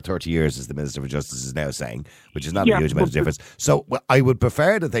 25 or 30 years, as the Minister for Justice is now saying, which is not a huge amount of difference. So I would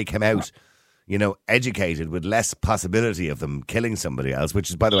prefer that they come out, you know, educated with less possibility of them killing somebody else, which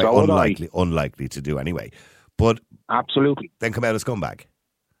is, by the way, unlikely to do anyway. But absolutely, then come out a scumbag.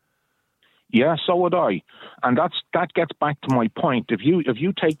 Yeah, so would I, and that gets back to my point. If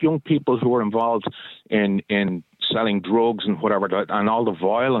you take young people who are involved in selling drugs and whatever, and all the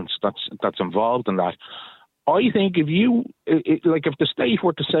violence that's involved in that, I think if the state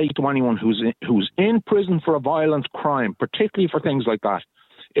were to say to anyone who's in prison for a violent crime, particularly for things like that,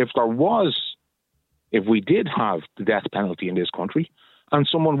 if we did have the death penalty in this country and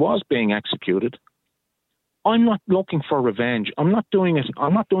someone was being executed, I'm not looking for revenge. I'm not doing it.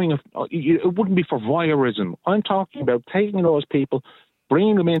 It wouldn't be for voyeurism. I'm talking about taking those people,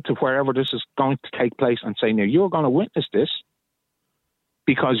 bringing them into wherever this is going to take place and saying, now you're going to witness this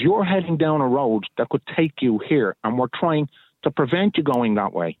because you're heading down a road that could take you here, and we're trying to prevent you going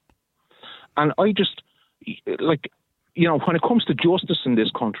that way. And I just, like, you know, when it comes to justice in this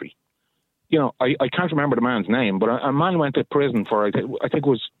country, you know, I can't remember the man's name, but a man went to prison for, I think it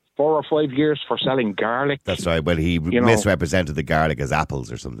was 4 or 5 years for selling garlic. That's right. Well, he misrepresented the garlic as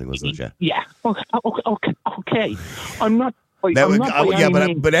apples or something, wasn't it? Yeah. Okay. I'm not.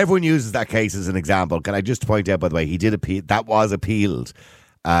 But everyone uses that case as an example. Can I just point out, by the way, he did appeal. That was appealed,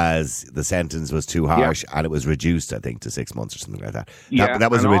 as the sentence was too harsh, and it was reduced, I think, to 6 months or something like that.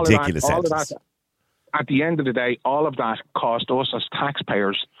 That was a ridiculous sentence. At the end of the day, all of that cost us as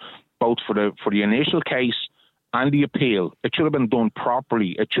taxpayers, both for the initial case and the appeal. It should have been done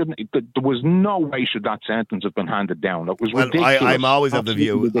properly. It shouldn't. There was no way should that sentence have been handed down. It was ridiculous. I'm always of the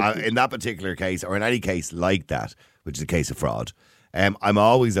view, in that particular case, or in any case like that, which is a case of fraud, I'm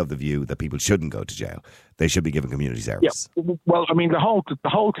always of the view that people shouldn't go to jail. They should be given community service. Yeah. Well, I mean, the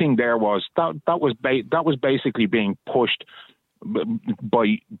whole thing there was that was basically being pushed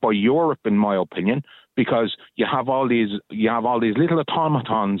by Europe, in my opinion, because you have all these little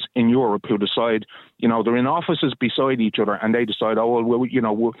automatons in Europe who decide, you know, they're in offices beside each other and they decide,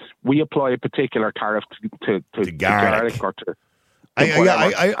 we apply a particular tariff to garlic or to.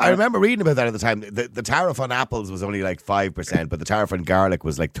 I remember reading about that at the time. The tariff on apples was only like 5%, but the tariff on garlic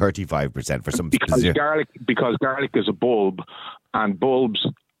was like 35% for some. Because garlic is a bulb, and bulbs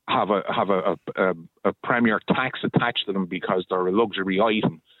have a premier tax attached to them because they're a luxury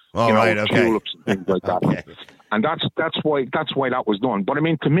item. Tulips and things like that. Okay. And that's why that was done. But I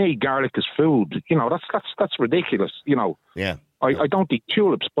mean, to me, garlic is food. You know, that's ridiculous. You know. Yeah. I don't eat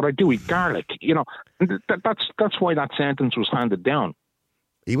tulips, but I do eat garlic. You know, that's why that sentence was handed down.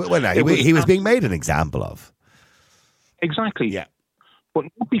 He was being made an example of. Exactly. Yeah. But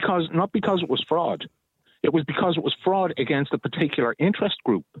not because it was fraud. It was because it was fraud against a particular interest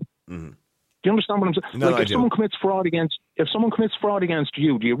group. Mm-hmm. Do you understand what I'm saying? No, if someone commits fraud against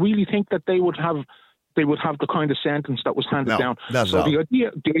you, do you really think that they would have the kind of sentence that was handed down? So the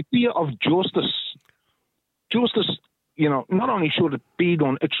idea of justice, you know, not only should it be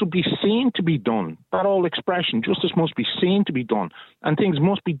done, it should be seen to be done. That old expression, justice must be seen to be done, and things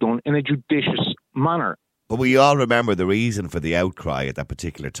must be done in a judicious manner. But we all remember the reason for the outcry at that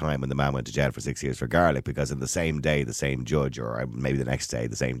particular time when the man went to jail for 6 years for garlic, because in the same day, the same judge, or maybe the next day,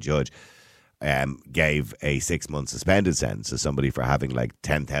 the same judge gave a 6-month suspended sentence to somebody for having like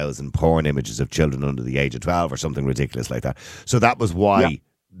 10,000 porn images of children under the age of 12 or something ridiculous like that. So that was why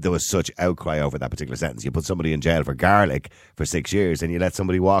there was such outcry over that particular sentence. You put somebody in jail for garlic for 6 years and you let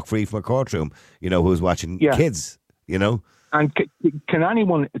somebody walk free from a courtroom, you know, who's watching kids, you know. And can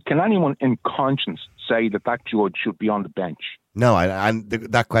anyone in conscience say that judge should be on the bench? No,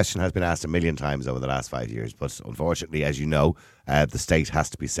 that question has been asked a million times over the last 5 years. But unfortunately, as you know, the state has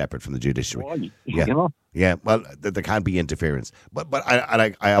to be separate from the judiciary. You know? Yeah. Well, there can't be interference. But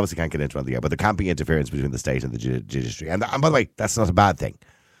I obviously can't get into it on the air. But there can't be interference between the state and the judiciary. And by the way, that's not a bad thing.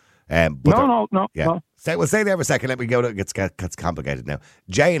 No. We'll stay there for a second. Let me go. It gets complicated now.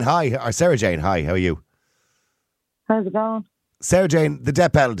 Jane, hi. Or Sarah Jane, hi. How are you? How's it going? Sarah Jane, the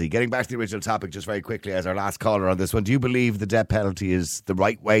death penalty, getting back to the original topic just very quickly as our last caller on this one, do you believe the death penalty is the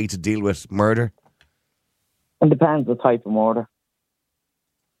right way to deal with murder? It depends the type of murder.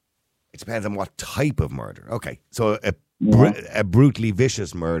 It depends on what type of murder. Okay, so a brutally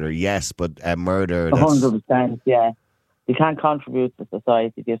vicious murder, yes, but a murder that's... 100%, yeah. You can't contribute to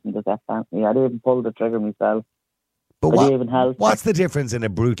society giving the death penalty. I'd even pull the trigger myself. But what's what's the difference in a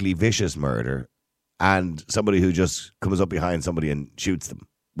brutally vicious murder and somebody who just comes up behind somebody and shoots them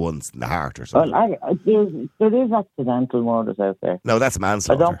once in the heart or something? Well, there is accidental murders out there. No, that's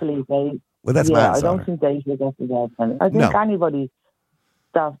manslaughter. I don't believe they... Well, that's I manslaughter. don't think they should get the death penalty. I think anybody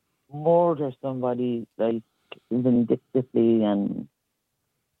that murders somebody, like, vindictively and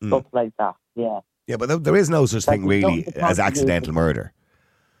stuff like that, yeah. Yeah, but there is no such thing really as accidental murder.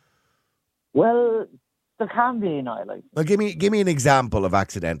 Well, there can be, like. Well, give me an example of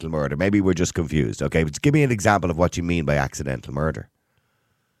accidental murder. Maybe we're just confused. Okay, but give me an example of what you mean by accidental murder.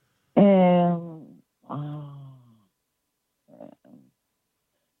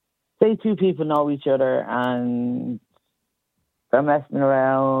 Say two people know each other and they're messing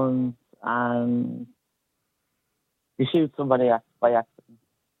around and you shoot somebody by accident.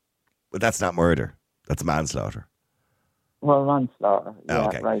 But that's not murder. That's manslaughter. Well, manslaughter. Yeah,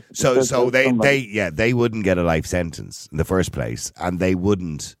 okay. Right. So they wouldn't get a life sentence in the first place, and they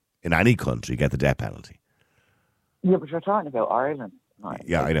wouldn't in any country get the death penalty. Yeah, but you're talking about Ireland. Right?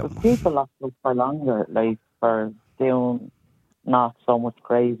 Yeah, I know. People locked up for longer, like for doing not so much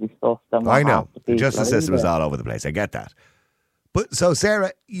crazy stuff. I know. The justice system is all over the place. I get that. But so,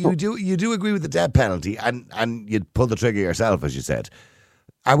 Sarah, you do agree with the death penalty, and you'd pull the trigger yourself, as you said.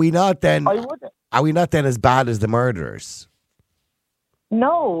 Are we not then? Are we not then as bad as the murderers?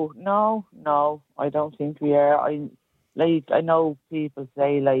 No. I don't think we are. I know people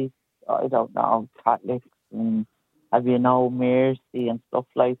say, like, I don't know, Catholics and have you no mercy and stuff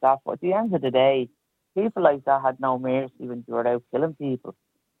like that. But at the end of the day, people like that had no mercy when you were out killing people.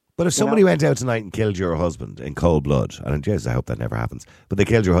 But if somebody went out tonight and killed your husband in cold blood, and Jesus, I hope that never happens, but they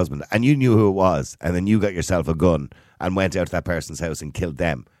killed your husband and you knew who it was, and then you got yourself a gun and went out to that person's house and killed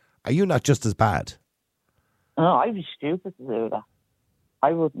them, are you not just as bad? No, I'd be stupid to do that.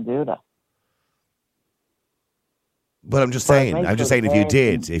 I wouldn't do that. But I'm just saying,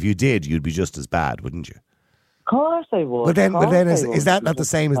 if you did, you'd be just as bad, wouldn't you? Of course I would. But then is that not the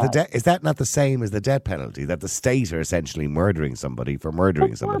same as the is that not the same as the death penalty? That the state are essentially murdering somebody for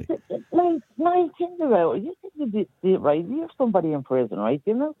murdering somebody. Like, think about it. You think right? You have somebody in prison, right?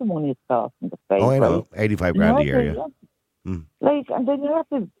 You know the money it's costing the state. Oh, I know, right? $85,000 a year. Like, and then you have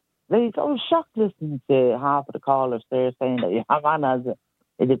to. Like, I was shocked listening to half of the callers there saying that your man has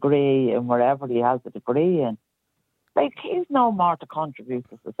a degree and wherever he has a degree in. Like, he's no more to contribute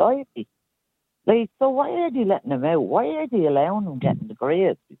to society. Like, so why are they letting him out? Why are they allowing him getting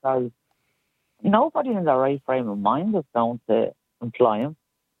degrees? Because nobody in their right frame of mind is going to employ him.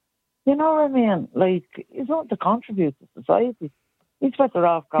 You know what I mean? Like, he's not to contribute to society. He's better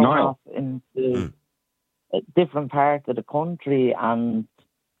off going off into a different part of the country and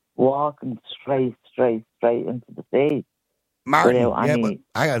walking straight into the sea. Martin, but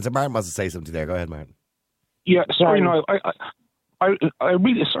hang on, so Martin wants to say something there. Go ahead, Martin. Yeah, sorry, no, I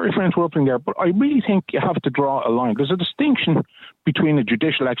really, sorry for interrupting there, but I really think you have to draw a line. There's a distinction between a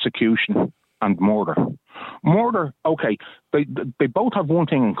judicial execution and murder. Murder, okay, they both have one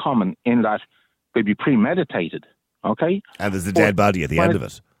thing in common in that they be premeditated, okay? And there's a dead body at the end of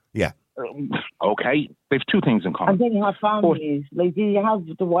it. Yeah. Okay, they've two things in common. And then you have families, like you have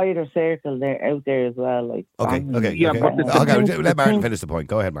the wider circle there out there as well. Like okay. Yeah, but let Martin finish the point.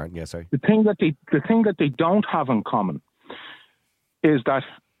 Go ahead, Martin. Yeah, sorry. The thing that they don't have in common is that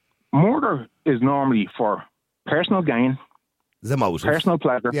murder is normally for personal gain, the motive, personal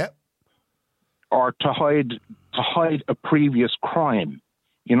pleasure, or to hide a previous crime.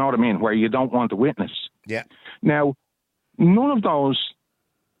 You know what I mean? Where you don't want to witness. Yeah. Now, none of those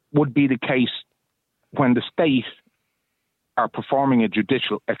would be the case when the state are performing a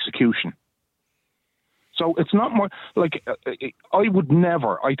judicial execution. So it's not more like I would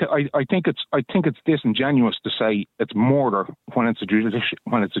never. I think it's disingenuous to say it's murder when it's a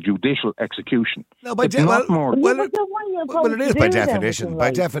judicial execution. No, it is by definition.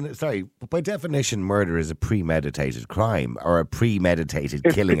 By definition, murder is a premeditated crime or a premeditated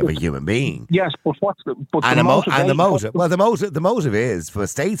killing of a human being. Yes, but the motive? Well, the motive is, from a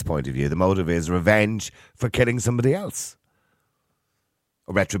state's point of view, the motive is revenge for killing somebody else.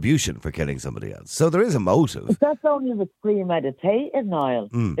 Retribution for killing somebody else. So there is a motive. But that's only if it's premeditated, Niall,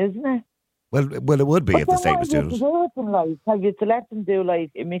 isn't it? Well, it would be if the state was doing it. Have you to let them do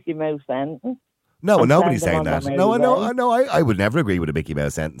like a Mickey Mouse sentence? No, and nobody's send saying them on that. their No, merry way. I would never agree with a Mickey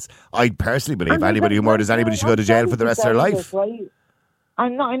Mouse sentence. I personally believe And anybody who that's murders right, anybody should go to jail for the rest of their I'm life. saying this,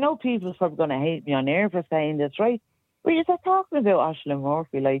 right? I know people's probably going to hate me on air for saying this, right? But you're talking about Aisling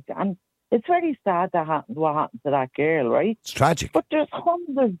Murphy, like, and it's very sad that happened, what happened to that girl, right? It's tragic. But there's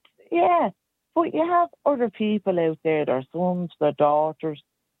hundreds, yeah. But you have other people out there, their sons, their daughters,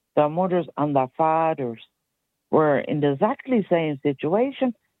 their mothers and their fathers were in the exactly same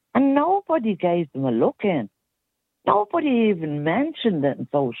situation, and nobody gave them a look in. Nobody even mentioned it in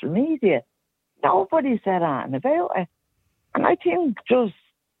social media. Nobody said anything about it. And I think just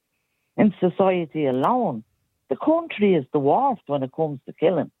in society alone, the country is the worst when it comes to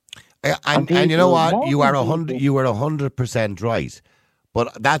killing. And you know what? You are 100% right.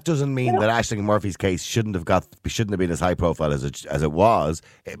 But that doesn't mean that Aisling Murphy's case shouldn't have been as high profile as it was.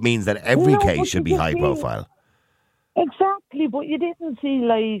 It means that every case should be high profile. Exactly, but you didn't see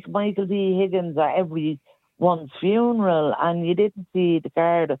like Michael D. Higgins at everyone's funeral, and you didn't see the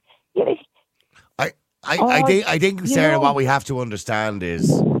guard. I think, Sarah, what we have to understand is,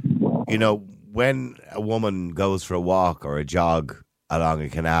 you know, when a woman goes for a walk or a jog along a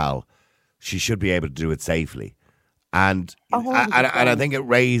canal, she should be able to do it safely. And I think it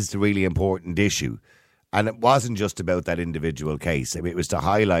raised a really important issue. And it wasn't just about that individual case. I mean, it was to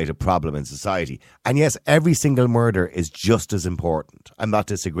highlight a problem in society. And yes, every single murder is just as important. I'm not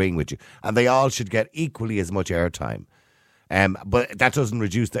disagreeing with you. And they all should get equally as much airtime. But that doesn't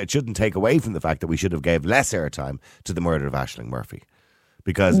reduce that. It shouldn't take away from the fact that we should have gave less airtime to the murder of Aisling Murphy,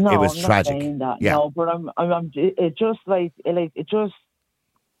 because it was tragic. Saying that. Yeah. No, but it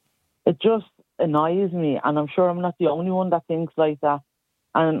just annoys me, and I'm sure I'm not the only one that thinks like that.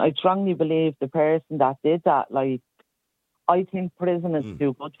 And I strongly believe the person that did that, like, I think prison is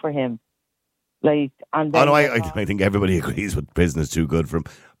too good for him. Like, and then I think everybody agrees with prison is too good for him.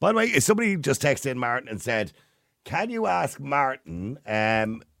 By the way, somebody just texted in Martin and said, can you ask Martin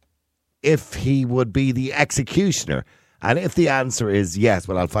if he would be the executioner? And if the answer is yes,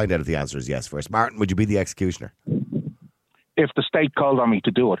 well, I'll find out if the answer is yes first. Martin, would you be the executioner? If the state called on me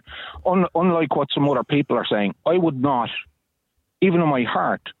to do it. Unlike what some other people are saying, I would not, even in my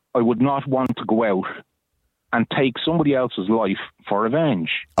heart, I would not want to go out and take somebody else's life for revenge.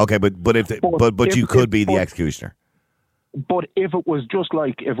 Okay, but you could be the executioner. But if it was just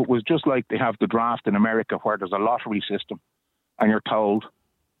like they have the draft in America, where there's a lottery system, and you're told,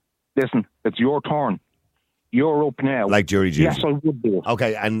 listen, it's your turn. You're up now. Like jury duty. Yes, I would do it.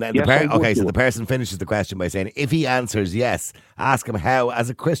 Okay, and the person finishes the question by saying, if he answers yes, ask him how, as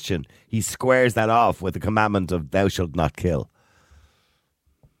a Christian, he squares that off with the commandment of thou shalt not kill.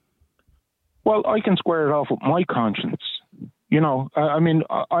 Well, I can square it off with my conscience. You know, I mean,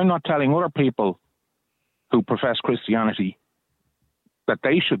 I'm not telling other people who profess Christianity that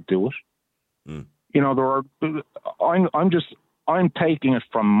they should do it. You know, I'm taking it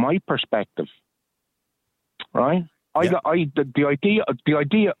from my perspective. Right? The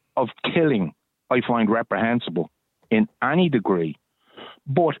idea of killing I find reprehensible in any degree.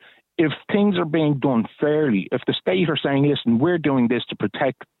 But if things are being done fairly, if the state are saying, listen, we're doing this to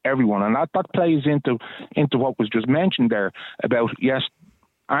protect everyone, and that plays into what was just mentioned there about, yes,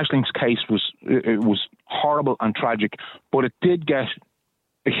 Aisling's case was horrible and tragic, but it did get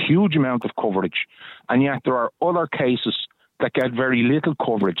a huge amount of coverage. And yet there are other cases that get very little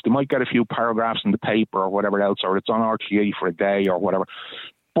coverage. They might get a few paragraphs in the paper or whatever else, or it's on RTE for a day or whatever.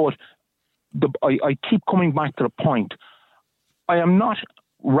 But I keep coming back to the point. I am not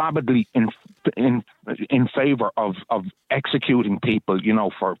rabidly in favour of executing people, you know,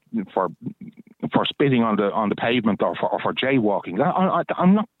 for spitting on the pavement or for jaywalking.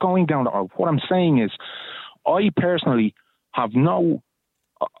 I'm not going down that road. What I'm saying is, I personally have no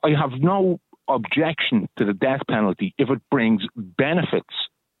objection to the death penalty if it brings benefits.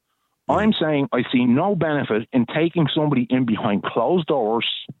 I'm saying I see no benefit in taking somebody in behind closed doors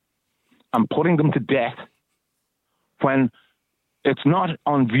and putting them to death when it's not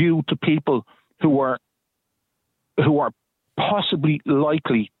on view to people who are possibly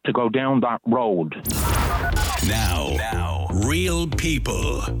likely to go down that road. Now, real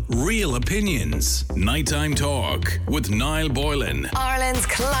people, real opinions. Nighttime Talk with Niall Boylan. Ireland's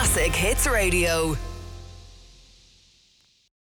Classic Hits Radio.